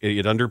does.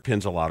 It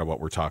underpins a lot of what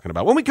we're talking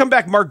about. When we come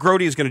back, Mark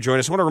Grody is going to join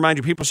us. I want to remind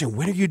you, people saying,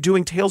 when are you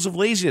doing Tales of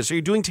Laziness? Are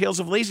you doing Tales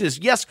of Laziness?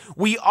 Yes,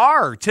 we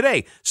are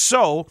today.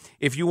 So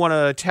if you want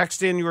to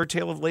text in your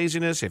Tale of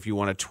Laziness, if you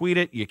want to tweet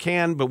it, you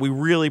can, but we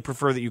really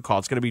prefer that you call.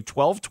 It's going to be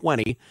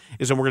 12:20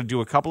 is when we're going to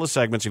do a couple of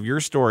segments of your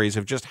stories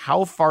of just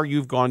how far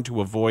you've gone to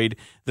avoid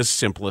the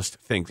simplest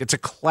things. It's a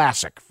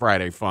classic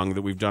Friday Fung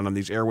that we've done on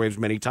these airwaves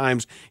many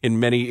times in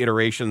many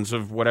iterations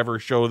of whatever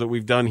show that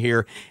we've done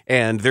here,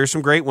 and there's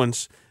some great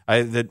ones.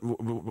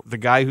 The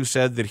guy who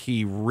said that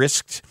he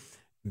risked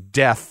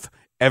death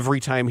every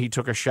time he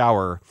took a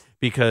shower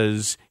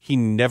because he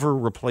never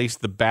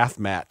replaced the bath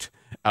mat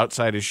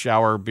outside his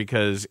shower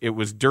because it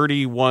was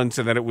dirty once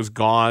and then it was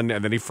gone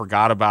and then he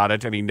forgot about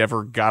it and he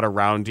never got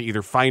around to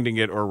either finding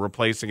it or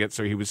replacing it.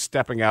 So he was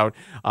stepping out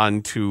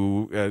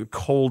onto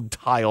cold,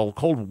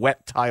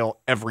 wet tile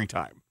every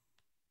time.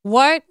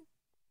 What?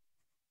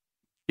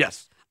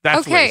 Yes,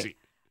 that's lazy.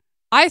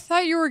 I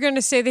thought you were going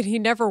to say that he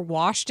never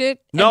washed it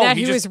and that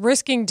he was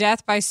risking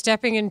death by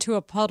stepping into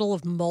a puddle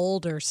of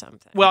mold or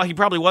something. Well, he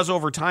probably was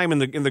over time in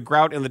the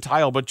grout in the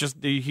tile, but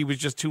he was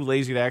just too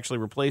lazy to actually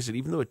replace it,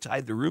 even though it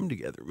tied the room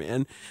together,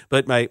 man.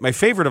 But my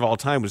favorite of all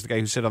time was the guy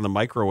who said on the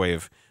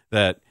microwave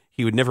that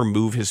he would never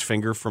move his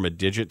finger from a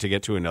digit to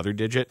get to another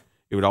digit.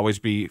 It would always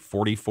be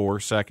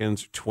 44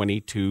 seconds,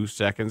 22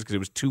 seconds, because it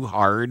was too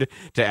hard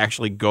to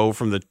actually go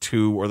from the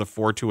 2 or the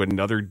 4 to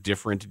another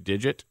different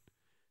digit.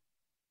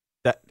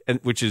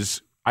 Which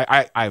is,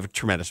 I have a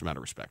tremendous amount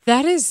of respect.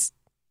 That is,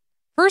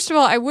 first of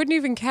all, I wouldn't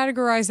even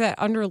categorize that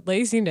under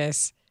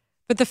laziness,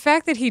 but the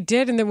fact that he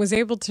did and then was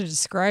able to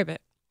describe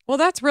it, well,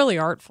 that's really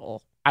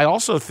artful. I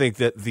also think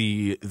that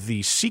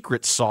the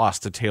secret sauce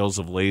to Tales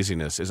of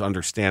Laziness is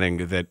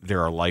understanding that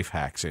there are life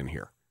hacks in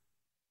here.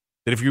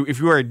 That if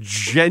you are a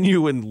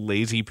genuine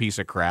lazy piece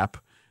of crap,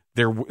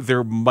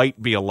 there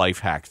might be a life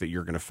hack that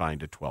you're going to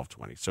find at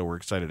 12:20. So we're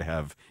excited to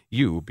have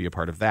you be a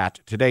part of that.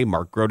 Today,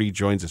 Mark Grody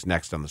joins us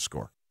next on The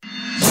Score.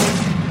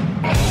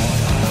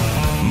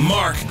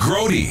 Mark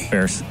Grody,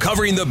 Bears,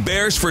 covering the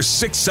Bears for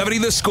 670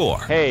 The Score.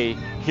 Hey,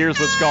 here's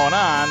what's going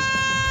on.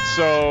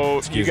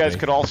 So you guys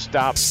could all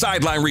stop.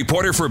 Sideline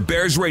reporter for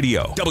Bears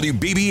Radio,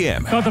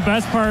 WBBM. I thought the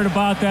best part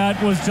about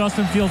that was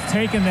Justin Fields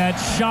taking that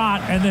shot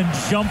and then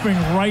jumping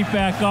right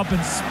back up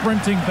and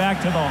sprinting back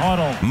to the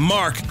huddle.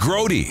 Mark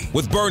Grody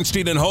with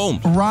Bernstein and Holmes.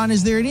 Ron,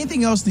 is there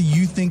anything else that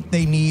you think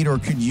they need or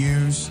could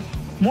use?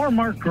 More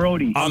Mark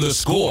Grody. On The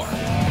Score.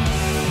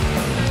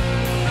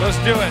 Let's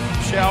do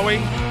it, shall we?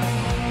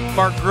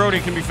 Mark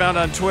Grody can be found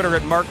on Twitter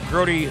at Mark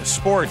Grody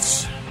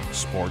Sports.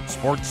 Sports.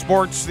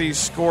 The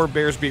Score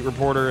Bears beat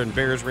reporter and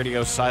Bears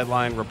Radio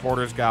sideline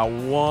reporter's got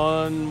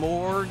one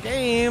more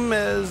game,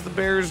 as the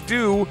Bears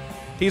do.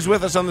 He's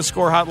with us on the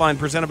Score Hotline,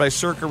 presented by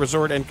Circa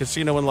Resort and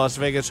Casino in Las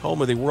Vegas,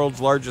 home of the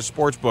world's largest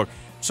sports book.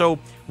 So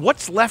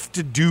what's left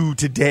to do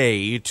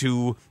today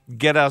to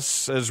get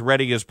us as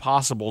ready as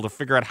possible to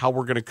figure out how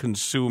we're going to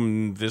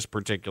consume this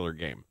particular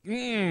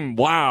game?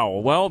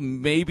 Wow. Well,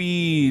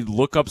 maybe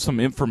look up some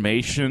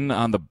information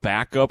on the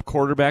backup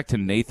quarterback to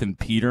Nathan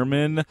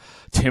Peterman,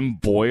 Tim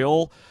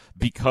Boyle,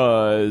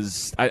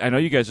 because I know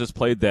you guys just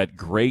played that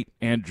great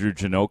Andrew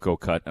Janocko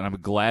cut, and I'm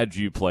glad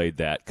you played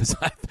that because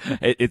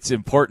it's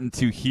important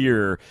to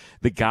hear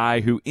the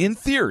guy who, in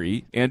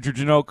theory, Andrew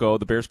Janocko,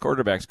 the Bears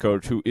quarterbacks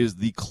coach, who is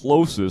the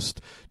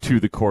closest to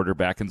the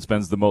quarterback and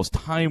spends the most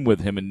time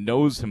with him and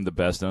knows him the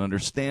best and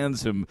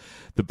understands him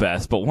the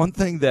best. But one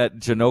thing that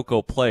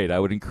Janocko played, I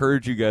would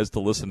encourage you guys to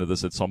listen to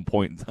this at some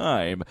point in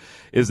time,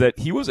 is that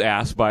he was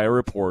asked by a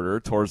reporter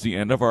towards the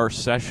end of our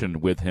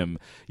session with him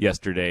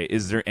yesterday,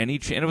 is there any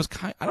chance, it was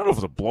I don't know if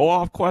it was a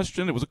blow-off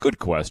question. It was a good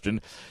question.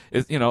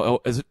 Is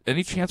it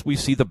any chance we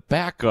see the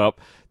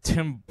backup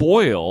Tim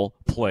Boyle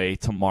play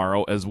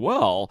tomorrow as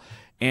well?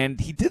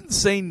 And he didn't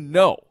say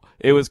no.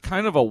 It was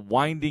kind of a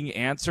winding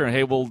answer, and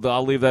hey, well,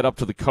 I'll leave that up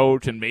to the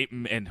coach,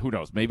 and who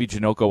knows, maybe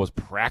Janocko was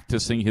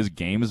practicing his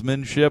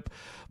gamesmanship.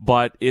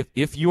 But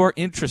if you are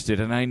interested,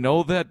 and I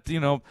know that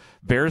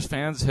Bears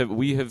fans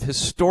have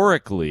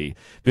historically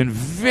been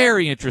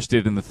very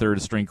interested in the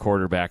third string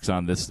quarterbacks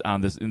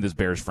in this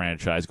Bears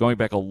franchise, going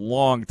back a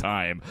long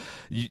time.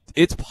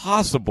 It's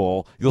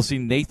possible you'll see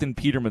Nathan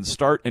Peterman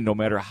start, and no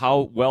matter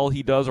how well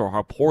he does or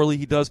how poorly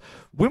he does,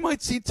 we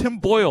might see Tim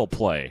Boyle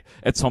play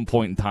at some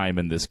point in time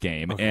in this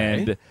game. Okay.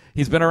 And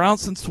he's been around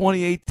since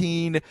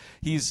 2018.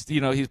 He's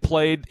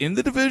played in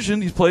the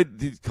division. He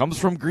comes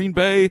from Green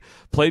Bay,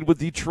 played with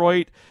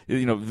Detroit.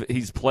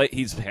 He's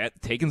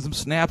taken some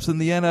snaps in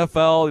the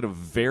NFL.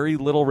 Very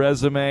little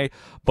resume.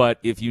 But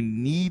if you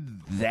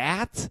need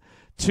that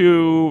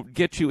to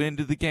get you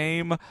into the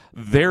game,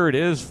 there it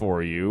is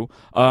for you.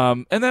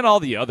 And then all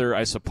the other,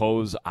 I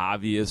suppose,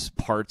 obvious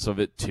parts of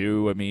it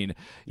too. I mean,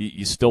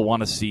 you still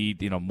want to see,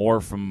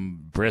 more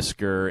from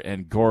Brisker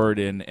and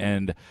Gordon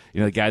and,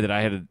 the guy that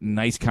I had a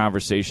nice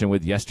conversation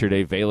with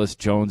yesterday, Velus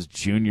Jones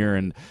Jr.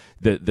 and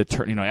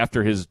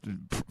after his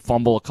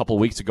fumble a couple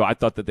weeks ago, I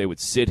thought that they would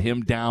sit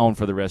him down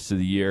for the rest of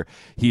the year.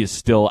 He is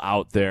still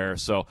out there.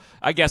 So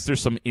I guess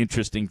there's some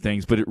interesting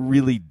things, but it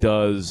really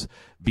does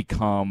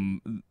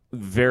become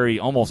very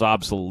almost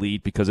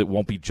obsolete because it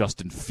won't be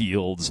Justin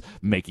Fields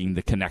making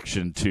the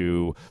connection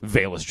to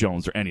Velus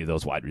Jones or any of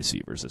those wide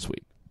receivers this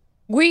week.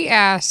 We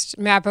asked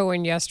Matt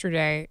Bowen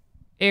yesterday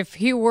if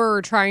he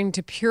were trying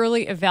to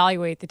purely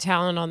evaluate the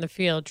talent on the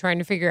field, trying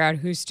to figure out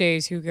who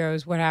stays, who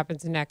goes, what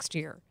happens next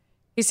year.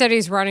 He said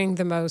he's running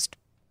the most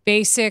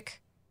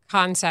basic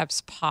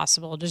concepts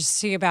possible to just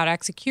see about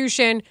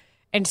execution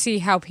and see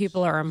how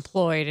people are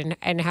employed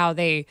and how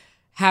they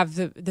have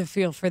the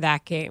feel for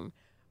that game.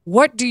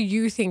 What do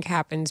you think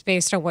happens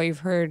based on what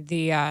you've heard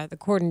the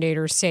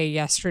coordinators say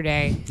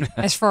yesterday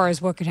as far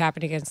as what could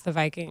happen against the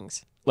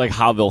Vikings? Like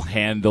how they'll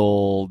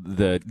handle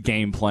the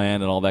game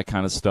plan and all that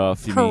kind of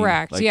stuff?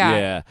 Correct,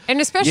 yeah.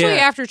 And especially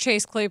after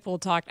Chase Claypool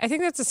talked. I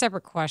think that's a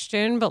separate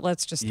question, but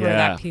let's just throw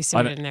that piece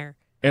of it in there.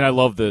 And I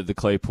love the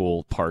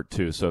Claypool part,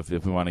 too, so if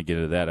we want to get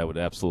into that, I would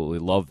absolutely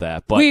love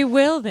that. But we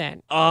will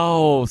then.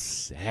 Oh,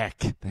 sick.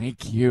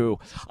 Thank you.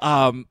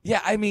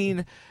 I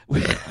mean,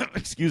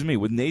 excuse me,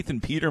 with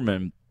Nathan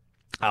Peterman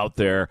out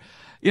there,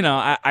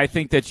 I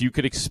think that you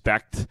could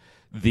expect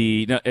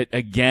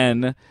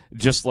again,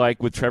 just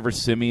like with Trevor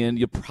Siemian,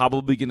 you're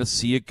probably going to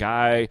see a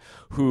guy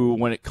who,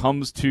 when it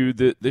comes to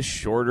the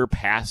shorter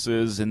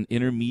passes and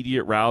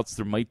intermediate routes,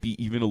 there might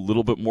be even a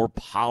little bit more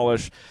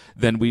polish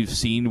than we've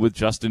seen with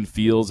Justin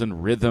Fields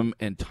and rhythm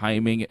and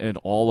timing and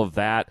all of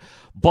that.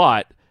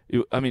 But,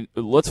 I mean,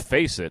 let's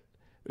face it,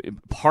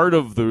 part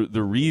of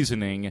the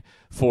reasoning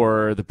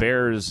for the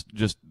Bears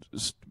just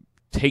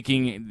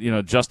taking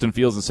Justin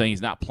Fields and saying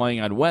he's not playing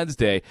on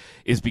Wednesday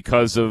is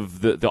because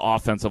of the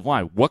offensive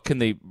line. What can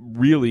they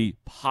really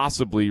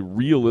possibly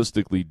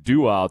realistically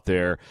do out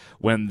there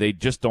when they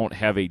just don't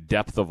have a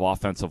depth of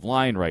offensive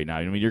line right now?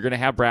 I mean, you're going to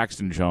have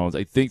Braxton Jones.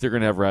 I think they're going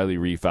to have Riley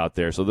Reif out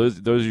there. So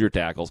those are your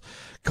tackles.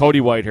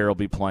 Cody Whitehair will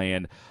be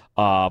playing.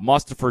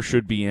 Mustipher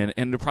should be in,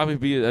 and there'll probably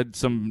be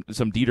some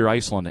Dieter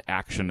Iceland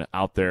action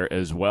out there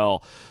as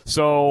well.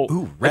 So,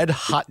 red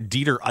hot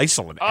Dieter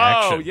Iceland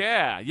action. Oh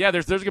yeah.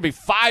 There's going to be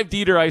 5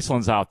 Dieter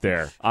Icelands out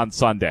there on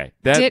Sunday.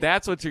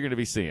 That's what you're going to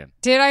be seeing.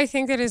 Did I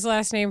think that his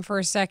last name for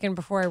a second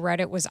before I read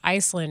it was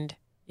Iceland?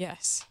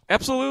 Yes,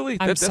 absolutely.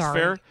 That's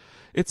fair.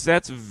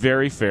 That's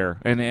very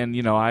fair. And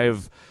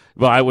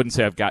I wouldn't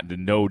say I've gotten to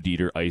know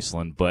Dieter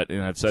Iceland, but,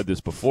 and I've said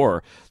this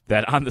before,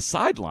 that on the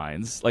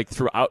sidelines, like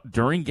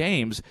during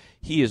games,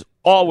 he is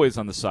always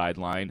on the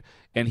sideline,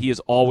 and he is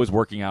always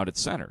working out at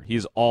center. He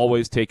is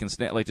always taking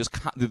snap, like just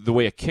the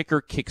way a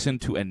kicker kicks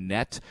into a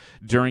net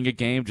during a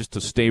game just to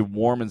stay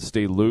warm and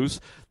stay loose.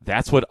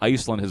 That's what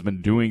Iceland has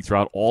been doing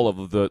throughout all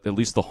of at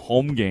least the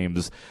home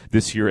games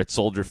this year at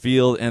Soldier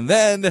Field. And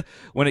then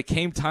when it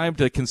came time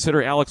to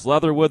consider Alex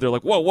Leatherwood, they're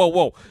like,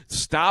 whoa,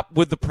 stop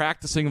with the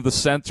practicing of the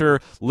center.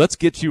 Let's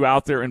get you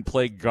out there and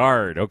play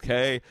guard,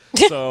 okay?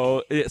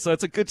 So it's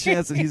a good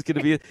chance that he's going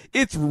to be.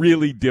 It's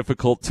really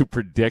difficult to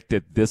predict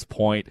at this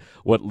point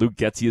what Luke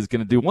Getsy is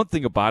going to do. One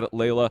thing about it,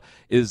 Layla,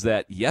 is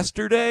that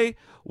yesterday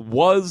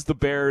was the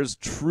Bears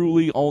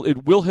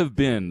it will have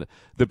been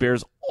the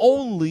Bears'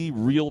 only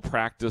real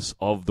practice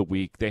of the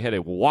week. They had a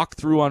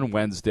walkthrough on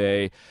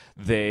Wednesday.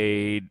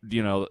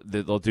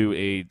 They'll do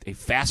a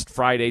fast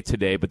Friday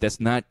today, but that's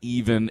not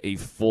even a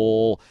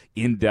full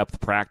in-depth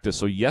practice.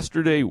 So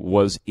yesterday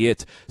was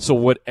it. So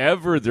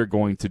whatever they're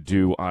going to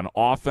do on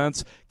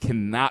offense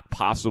cannot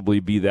possibly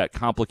be that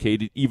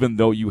complicated, even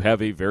though you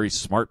have a very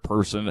smart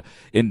person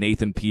in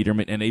Nathan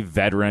Peterman and a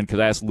veteran. Because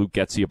I asked Luke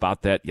Getsy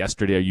about that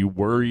yesterday. Are you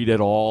worried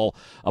at all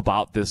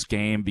about this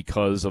game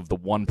because of the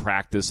one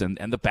practice and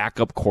the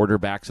backup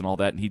quarterbacks and all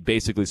that? And he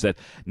basically said,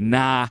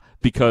 nah,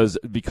 because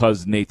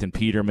Nathan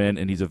Peterman,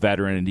 and he's a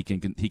veteran, and he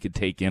can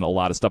take in a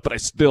lot of stuff. But I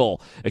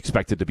still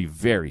expect it to be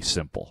very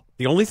simple.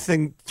 The only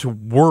thing to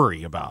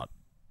worry about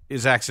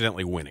is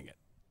accidentally winning it.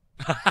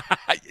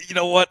 You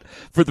know what?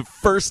 For the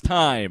first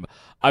time,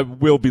 I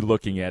will be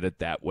looking at it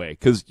that way,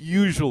 because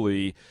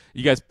usually,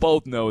 you guys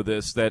both know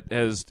this, that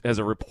as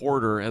a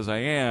reporter, as I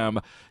am,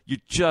 you're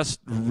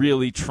just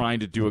really trying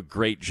to do a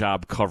great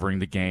job covering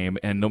the game,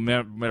 and no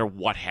matter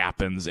what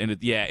happens, and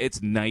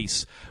it's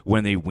nice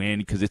when they win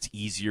because it's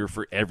easier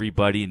for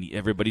everybody, and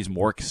everybody's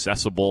more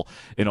accessible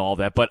and all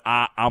that, but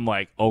I'm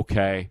like,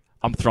 okay,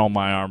 I'm throwing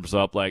my arms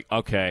up like,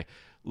 okay,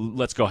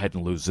 let's go ahead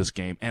and lose this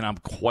game. And I'm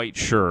quite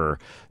sure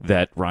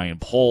that Ryan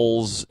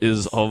Poles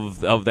is of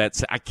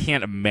that. I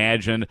can't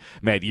imagine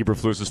Matt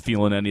Eberflus is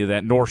feeling any of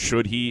that, nor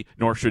should he,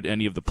 nor should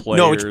any of the players.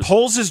 No, it's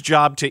Poles'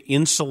 job to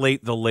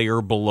insulate the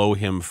layer below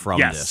him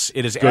from this.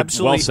 It is good.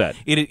 Absolutely well said.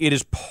 It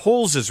is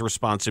Poles'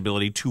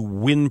 responsibility to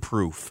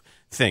win-proof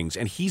things.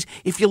 And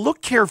if you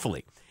look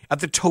carefully at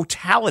the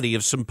totality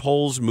of some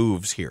Poles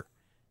moves here,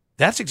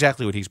 that's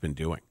exactly what he's been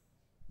doing.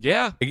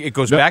 Yeah. It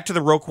goes back to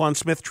the Roquan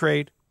Smith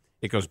trade.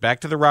 It goes back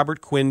to the Robert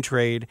Quinn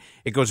trade.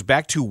 It goes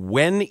back to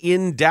when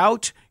in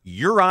doubt,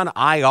 you're on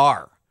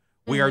IR.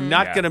 We are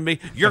not going to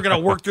you're going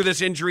to work through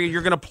this injury and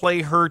you're going to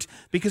play hurt,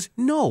 because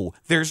no,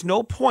 there's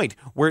no point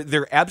where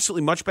they're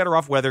absolutely much better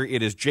off, whether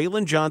it is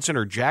Jalen Johnson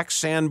or Jack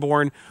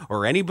Sanborn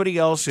or anybody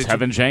else. It's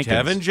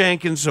Tevin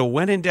Jenkins. So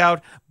when in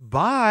doubt,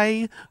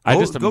 bye.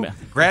 Go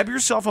grab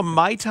yourself a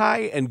Mai Tai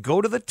and go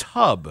to the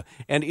tub,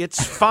 and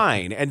it's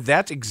fine. And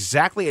that's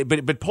exactly it.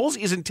 But Poles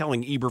isn't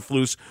telling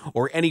Eberflus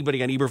or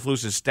anybody on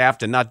Eberflus's staff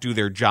to not do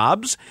their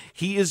jobs.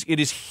 It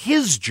is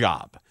his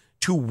job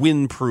to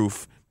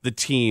win-proof the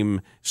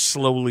team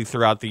slowly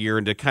throughout the year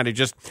and to kind of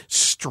just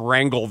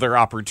strangle their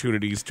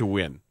opportunities to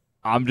win.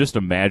 I'm just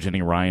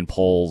imagining Ryan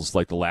Poles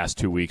like the last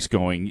 2 weeks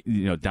going,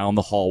 down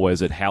the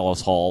hallways at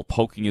Hallis Hall,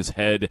 poking his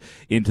head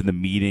into the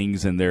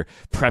meetings, and they're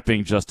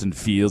prepping Justin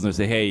Fields, and they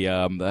say,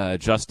 "Hey,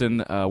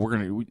 Justin,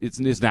 it's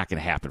not going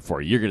to happen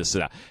for you. You're going to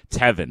sit out."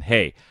 Tevin,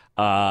 hey.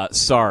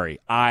 Sorry,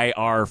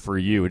 IR for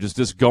you.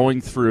 Just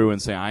going through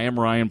and saying, I am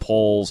Ryan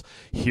Poles.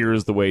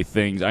 Here's the way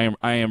things. I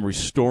am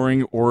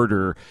restoring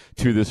order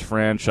to this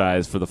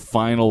franchise for the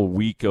final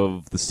week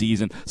of the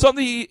season.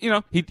 Something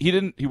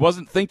he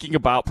wasn't thinking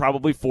about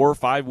probably 4 or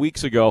 5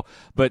 weeks ago,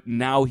 but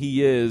now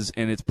he is,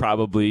 and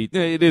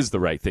it is the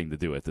right thing to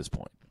do at this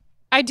point.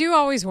 I do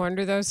always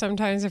wonder though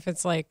sometimes if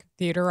it's like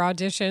theater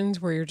auditions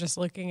where you're just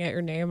looking at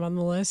your name on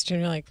the list and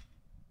you're like,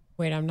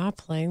 wait, I'm not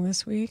playing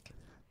this week.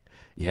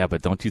 Yeah,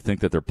 but don't you think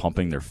that they're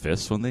pumping their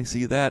fists when they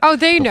see that? Oh,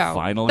 they know.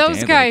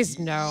 Those guys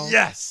know.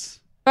 Yes.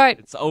 But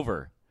it's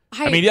over.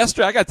 I mean,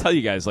 yesterday, I got to tell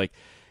you guys,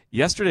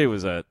 yesterday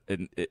was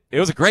it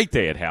was a great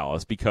day at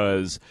Hallis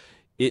because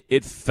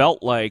it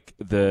felt like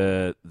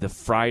the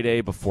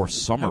Friday before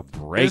summer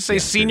break. They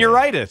say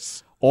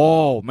senioritis.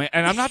 Oh, man.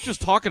 And I'm not just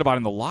talking about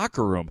in the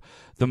locker room.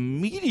 The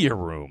media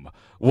room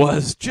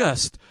was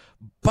just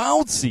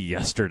bouncy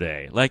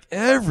yesterday. Like,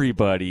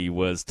 everybody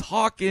was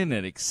talking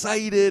and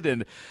excited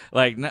and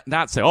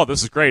not say, oh,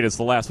 this is great, it's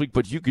the last week,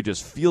 but you could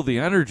just feel the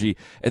energy.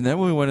 And then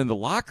when we went in the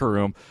locker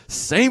room,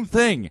 same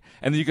thing.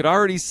 And you could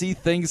already see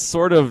things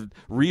sort of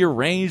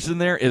rearranged in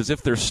there as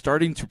if they're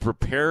starting to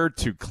prepare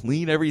to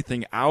clean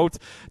everything out.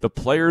 The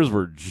players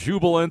were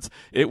jubilant.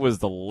 It was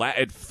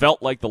it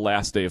felt like the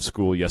last day of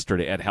school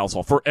yesterday at Hallis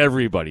Hall for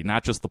everybody,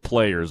 not just the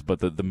players, but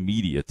the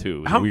media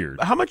too. It was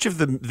weird. How much of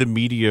the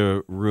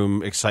media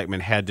room excitement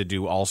had to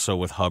do also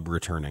with Hub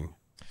returning?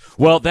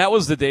 Well, that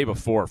was the day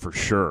before for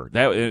sure.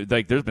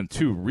 There's been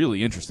 2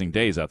 really interesting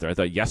days out there. I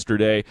thought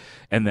yesterday,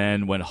 and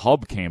then when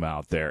Hub came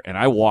out there, and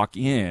I walk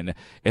in,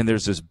 and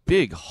there's this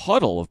big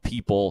huddle of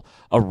people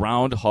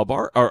around Hub,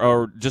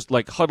 or just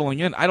like huddling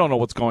in. I don't know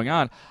what's going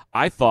on.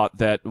 I thought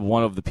that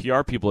one of the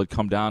PR people had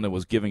come down and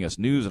was giving us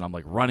news, and I'm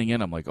like running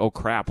in. I'm like, oh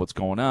crap, what's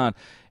going on?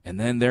 And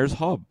then there's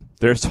Hub.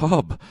 There's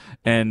Hub.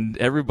 And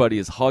everybody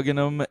is hugging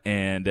him.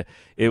 And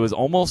it was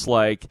almost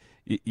like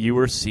you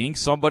were seeing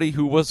somebody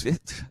who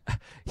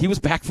he was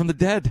back from the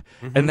dead.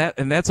 And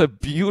that's a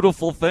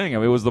beautiful thing. I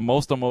mean, it was the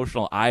most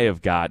emotional I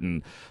have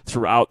gotten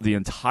throughout the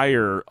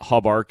entire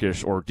Hub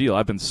Arkush ordeal.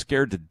 I've been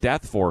scared to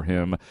death for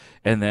him.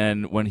 And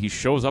then when he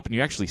shows up and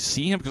you actually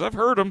see him, because I've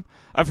heard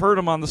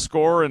him on the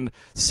score and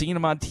seen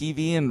him on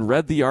TV and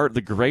read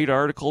the great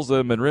articles that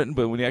have been written,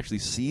 but when you actually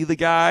see the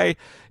guy,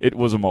 it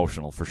was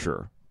emotional for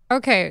sure.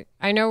 Okay,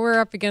 I know we're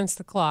up against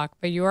the clock,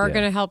 but you are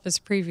going to help us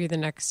preview the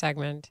next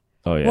segment.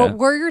 Oh, yeah? What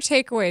were your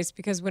takeaways?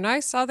 Because when I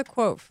saw the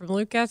quote from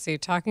Luke Getsy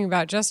talking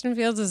about Justin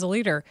Fields as a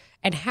leader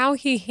and how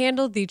he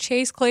handled the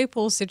Chase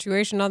Claypool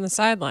situation on the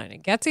sideline,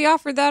 and Getsy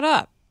offered that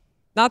up.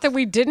 Not that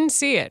we didn't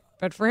see it,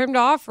 but for him to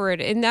offer it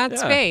in that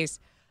space,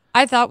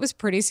 I thought was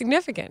pretty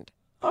significant.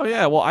 Oh,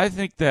 yeah. Well, I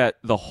think that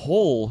the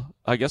whole,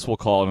 I guess we'll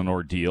call it an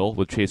ordeal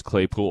with Chase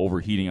Claypool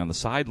overheating on the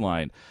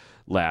sideline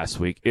last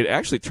week, it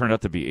actually turned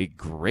out to be a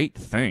great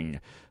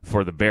thing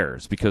for the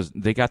Bears because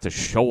they got to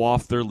show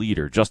off their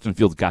leader. Justin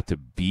Fields got to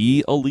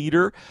be a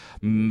leader.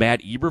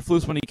 Matt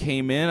Eberflus, when he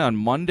came in on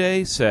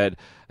Monday, said,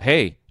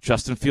 hey,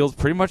 Justin Fields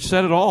pretty much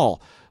said it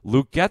all.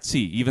 Luke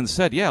Getsy even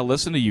said, yeah,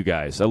 listen to you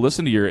guys. I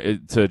listened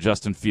to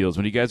Justin Fields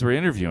when you guys were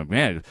interviewing.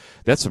 Man,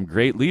 that's some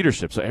great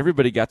leadership. So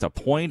everybody got to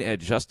point at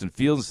Justin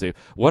Fields and say,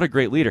 what a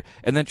great leader.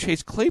 And then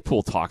Chase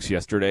Claypool talks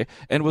yesterday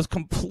and was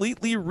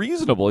completely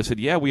reasonable. He said,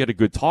 yeah, we had a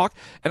good talk.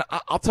 And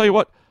I'll tell you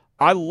what,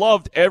 I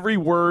loved every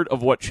word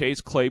of what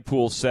Chase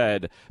Claypool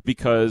said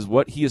because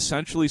what he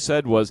essentially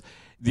said was,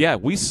 yeah,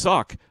 we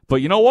suck, but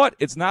you know what?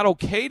 It's not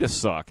okay to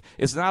suck.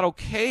 It's not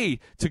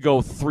okay to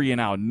go 3 and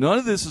out. None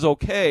of this is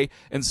okay,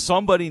 and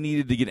somebody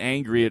needed to get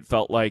angry, it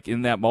felt like,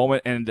 in that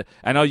moment. And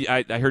I know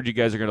I heard you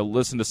guys are going to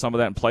listen to some of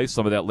that and play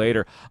some of that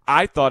later.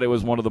 I thought it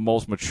was one of the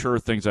most mature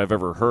things I've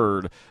ever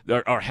heard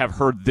or have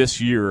heard this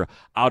year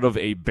out of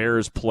a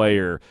Bears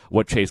player,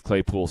 what Chase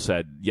Claypool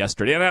said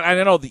yesterday. And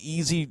I know the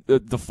easy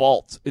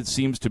default, it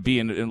seems to be,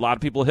 and a lot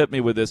of people hit me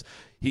with this,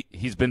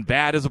 he's been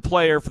bad as a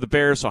player for the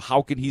Bears, so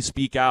how can he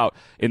speak out?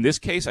 In this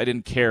case, I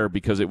didn't care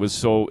because it was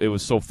so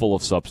full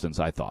of substance,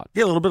 I thought.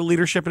 Yeah, a little bit of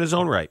leadership in his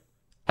own right.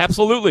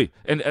 Absolutely.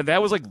 And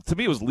that was like, to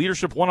me, it was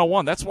leadership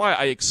 101. That's why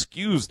I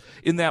excused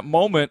in that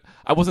moment.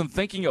 I wasn't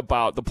thinking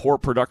about the poor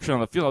production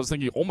on the field. I was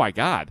thinking, oh my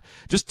God,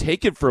 just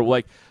take it for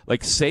like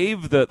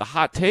save the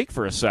hot take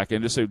for a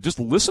second. Just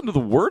listen to the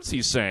words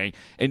he's saying.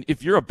 And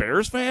if you're a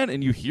Bears fan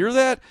and you hear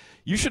that,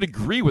 you should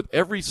agree with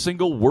every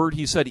single word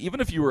he said. Even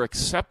if you were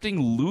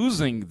accepting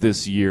losing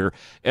this year,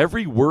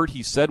 every word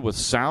he said was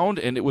sound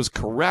and it was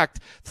correct.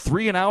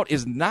 3 and out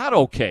is not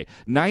okay.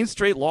 9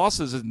 straight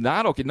losses is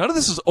not okay. None of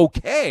this is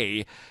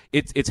okay.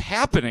 It's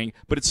happening,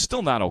 but it's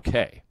still not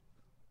okay.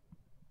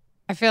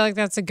 I feel like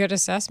that's a good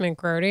assessment,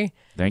 Grody.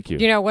 Thank you.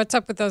 You know, what's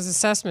up with those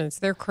assessments?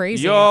 They're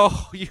crazy. Yo,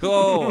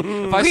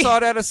 if I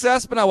saw that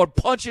assessment, I would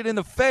punch it in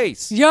the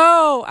face.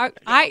 Yo,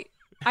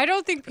 I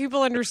don't think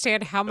people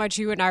understand how much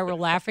you and I were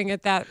laughing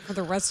at that for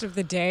the rest of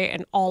the day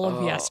and all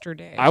of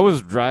yesterday. I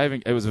was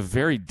driving. It was a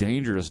very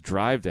dangerous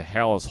drive to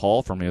Hallis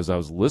Hall for me as I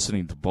was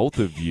listening to both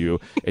of you,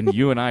 and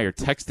you and I are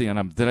texting,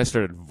 and then I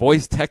started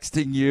voice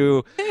texting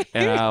you,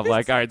 and I'm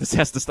like, all right, this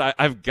has to stop.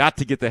 I've got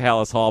to get to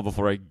Hallis Hall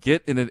before I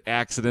get in an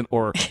accident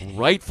or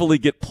rightfully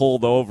get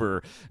pulled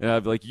over. And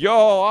I'd be like, yo,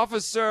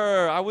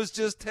 officer, I was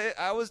just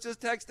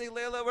texting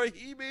Leila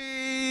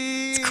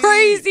Rahimi. It's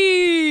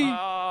crazy.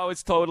 Oh,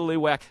 it's totally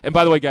whack. And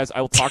by the way, guys,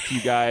 I will talk to you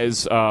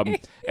guys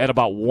at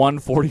about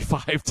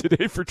 1:45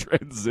 today for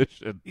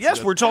transition.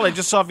 Yes, we're told. I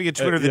just saw via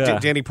Twitter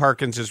that Danny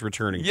Parkins is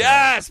returning.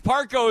 Yes,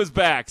 Parko is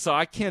back, so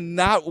I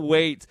cannot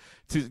wait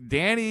to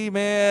Danny,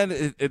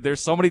 man.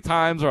 There's so many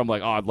times where I'm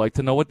like, oh, I'd like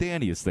to know what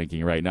Danny is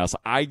thinking right now. So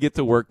I get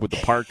to work with the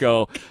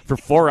Parko for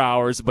 4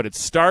 hours, but it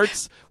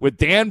starts with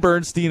Dan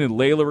Bernstein and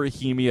Leila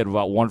Rahimi at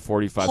about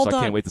 1:45. So I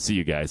can't wait to see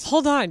you guys.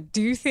 Hold on.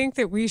 Do you think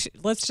that we should,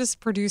 let's just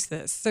produce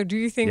this. So do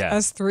you think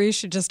us three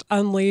should just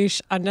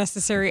unleash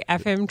unnecessary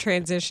FM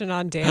transition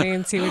on Danny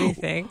and see what he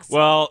thinks?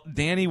 Well,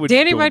 Danny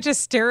might just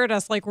stare at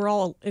us like we're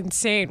all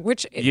insane,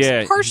 which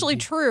is partially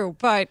true,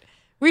 but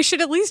we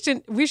should at least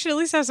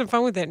have some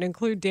fun with it and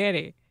include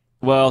Danny.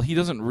 Well, he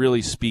doesn't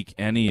really speak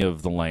any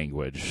of the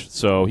language,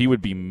 so he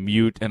would be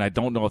mute, and I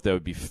don't know if that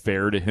would be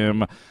fair to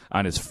him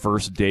on his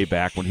first day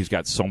back when he's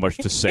got so much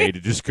to say to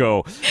just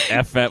go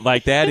FN.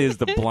 Like, that is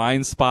the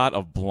blind spot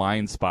of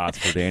blind spots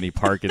for Danny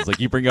Parkins. Like,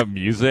 you bring up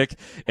music,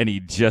 and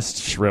he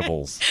just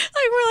shrivels.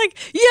 Like, we're like,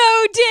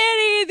 yo,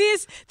 Danny,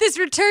 this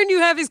return you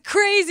have is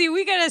crazy.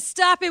 We got to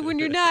stop it when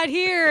you're not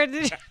here.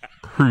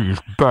 He's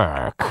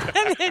back.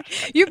 And then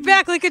you're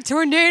back like a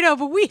tornado,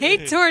 but we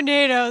hate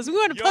tornadoes. We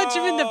want to punch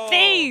him in the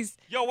face.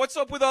 Yo, what's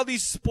up with all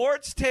these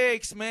sports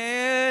takes,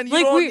 man?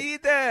 You don't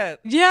need that.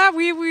 Yeah,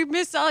 we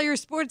miss all your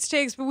sports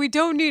takes, but we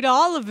don't need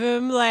all of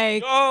them.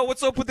 Like, oh,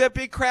 what's up with that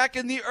big crack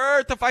in the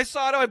earth? If I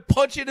saw it, I'd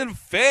punch it in the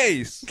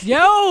face.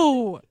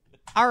 Yo.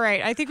 All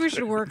right, I think we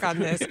should work on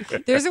this.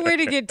 There's a way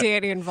to get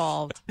Danny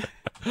involved.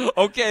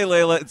 Okay,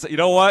 Layla. You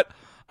know what?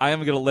 I am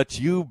going to let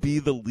you be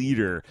the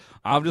leader.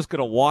 I'm just going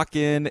to walk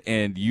in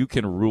and you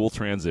can rule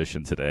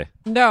transition today.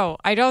 No,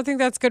 I don't think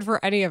that's good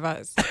for any of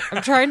us.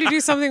 I'm trying to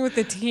do something with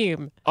the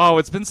team. Oh,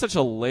 it's been such a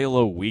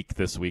Layla week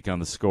this week on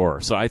the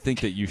Score, so I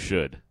think that you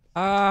should.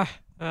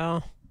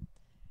 Well,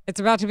 it's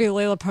about to be a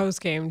Layla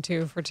post game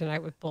too for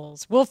tonight with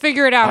Bulls. We'll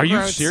figure it out. Are you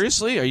Groats.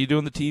 seriously? Are you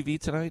doing the TV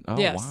tonight? Oh,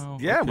 yes. Wow.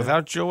 Yeah, Okay.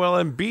 without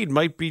Joel Embiid,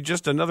 might be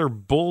just another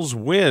Bulls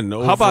win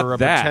over How about a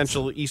that?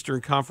 potential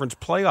Eastern Conference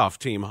playoff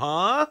team,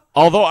 huh?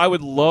 Although I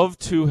would love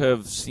to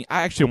have seen,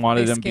 I actually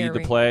wanted It's Embiid to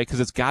scary. play because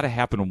it's got to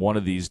happen one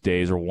of these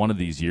days or one of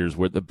these years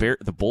where the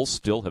Bulls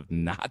still have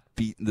not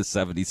beaten the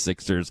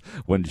 76ers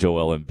when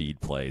Joel Embiid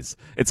plays.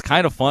 It's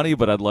kind of funny,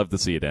 but I'd love to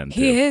see it end.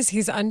 He too. is.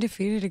 He's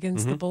undefeated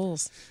against the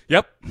Bulls.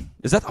 Yep.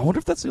 I wonder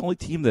if that's the only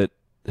team that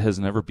has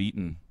never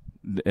beaten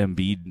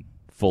Embiid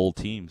full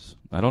teams.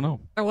 I don't know.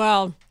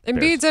 Well,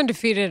 Embiid's Bears.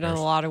 undefeated in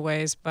a lot of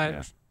ways, but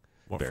Yeah.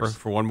 Well, Bears.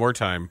 for one more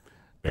time,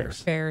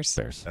 Bears. Bears.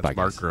 Bears. That's Bye,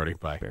 Mark guys. Grody.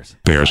 Bye. Bears.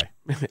 Bears.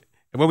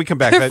 And when we come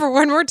back, for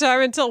one more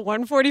time until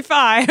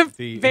 1:45.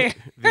 the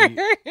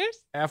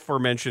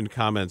aforementioned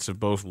comments of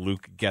both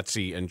Luke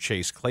Getsy and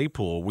Chase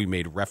Claypool, we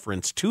made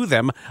reference to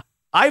them.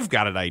 I've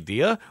got an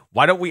idea.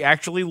 Why don't we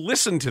actually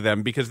listen to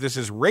them? Because this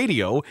is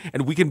radio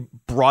and we can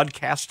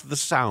broadcast the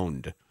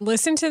sound.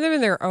 Listen to them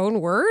in their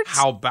own words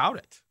How about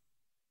it?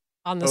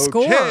 on the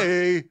Score.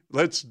 Okay,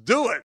 let's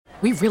do it.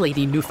 We really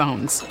need new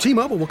phones.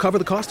 T-Mobile will cover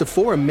the cost of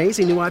 4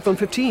 amazing new iPhone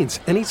 15s,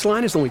 and each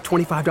line is only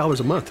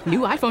 $25 a month. New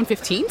iPhone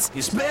 15s?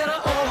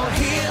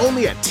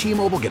 Only at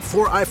T-Mobile, get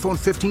 4 iPhone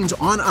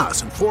 15s on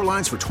us and 4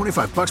 lines for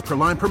 $25 per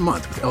line per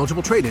month with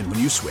eligible trade-in when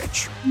you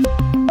switch.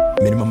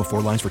 Minimum of 4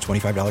 lines for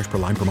 $25 per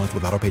line per month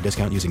with autopay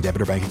discount using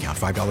debit or bank account.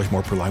 $5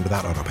 more per line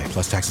without autopay,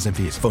 plus taxes and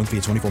fees. Phone fee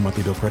at 24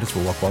 monthly bill credits for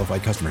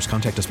well-qualified customers.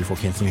 Contact us before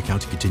canceling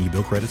account to continue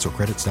bill credits or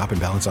credit stop and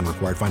balance on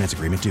required finance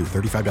agreement due.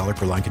 $35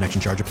 per line connection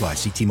charge applies.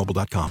 See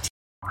T-Mobile.com.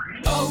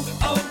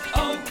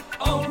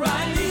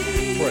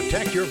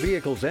 Protect your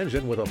vehicle's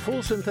engine with a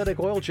full synthetic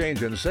oil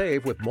change and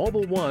save with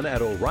Mobile One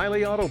at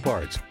O'Reilly Auto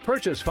Parts.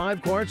 Purchase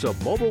 5 quarts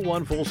of Mobile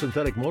One full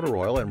synthetic motor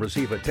oil and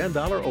receive a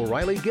 $10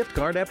 O'Reilly gift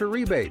card after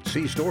rebate.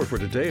 See store for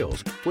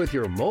details. With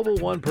your Mobile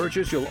One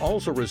purchase, you'll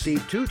also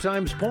receive 2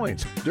 times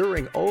points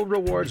during O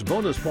Rewards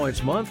Bonus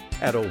Points Month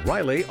at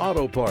O'Reilly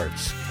Auto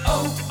Parts.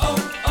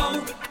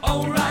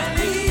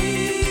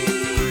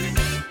 O'Reilly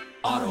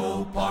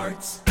Auto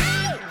Parts.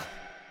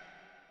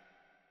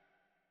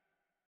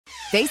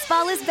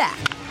 Baseball is back,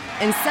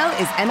 and so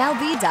is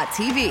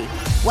MLB.tv.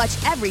 Watch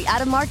every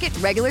out-of-market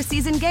regular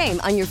season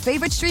game on your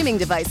favorite streaming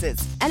devices,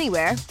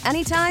 anywhere,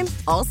 anytime,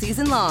 all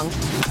season long.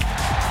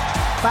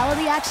 Follow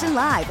the action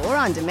live or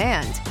on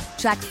demand.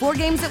 Track 4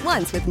 games at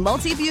once with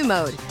multi-view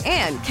mode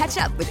and catch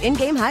up with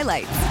in-game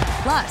highlights.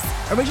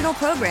 Plus, original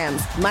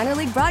programs, minor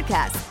league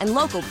broadcasts, and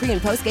local pre-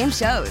 and post-game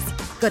shows.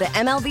 Go to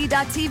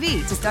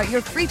MLB.tv to start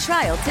your free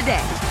trial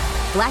today.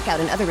 Blackout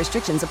and other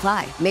restrictions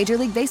apply. Major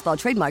League Baseball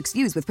trademarks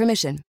used with permission.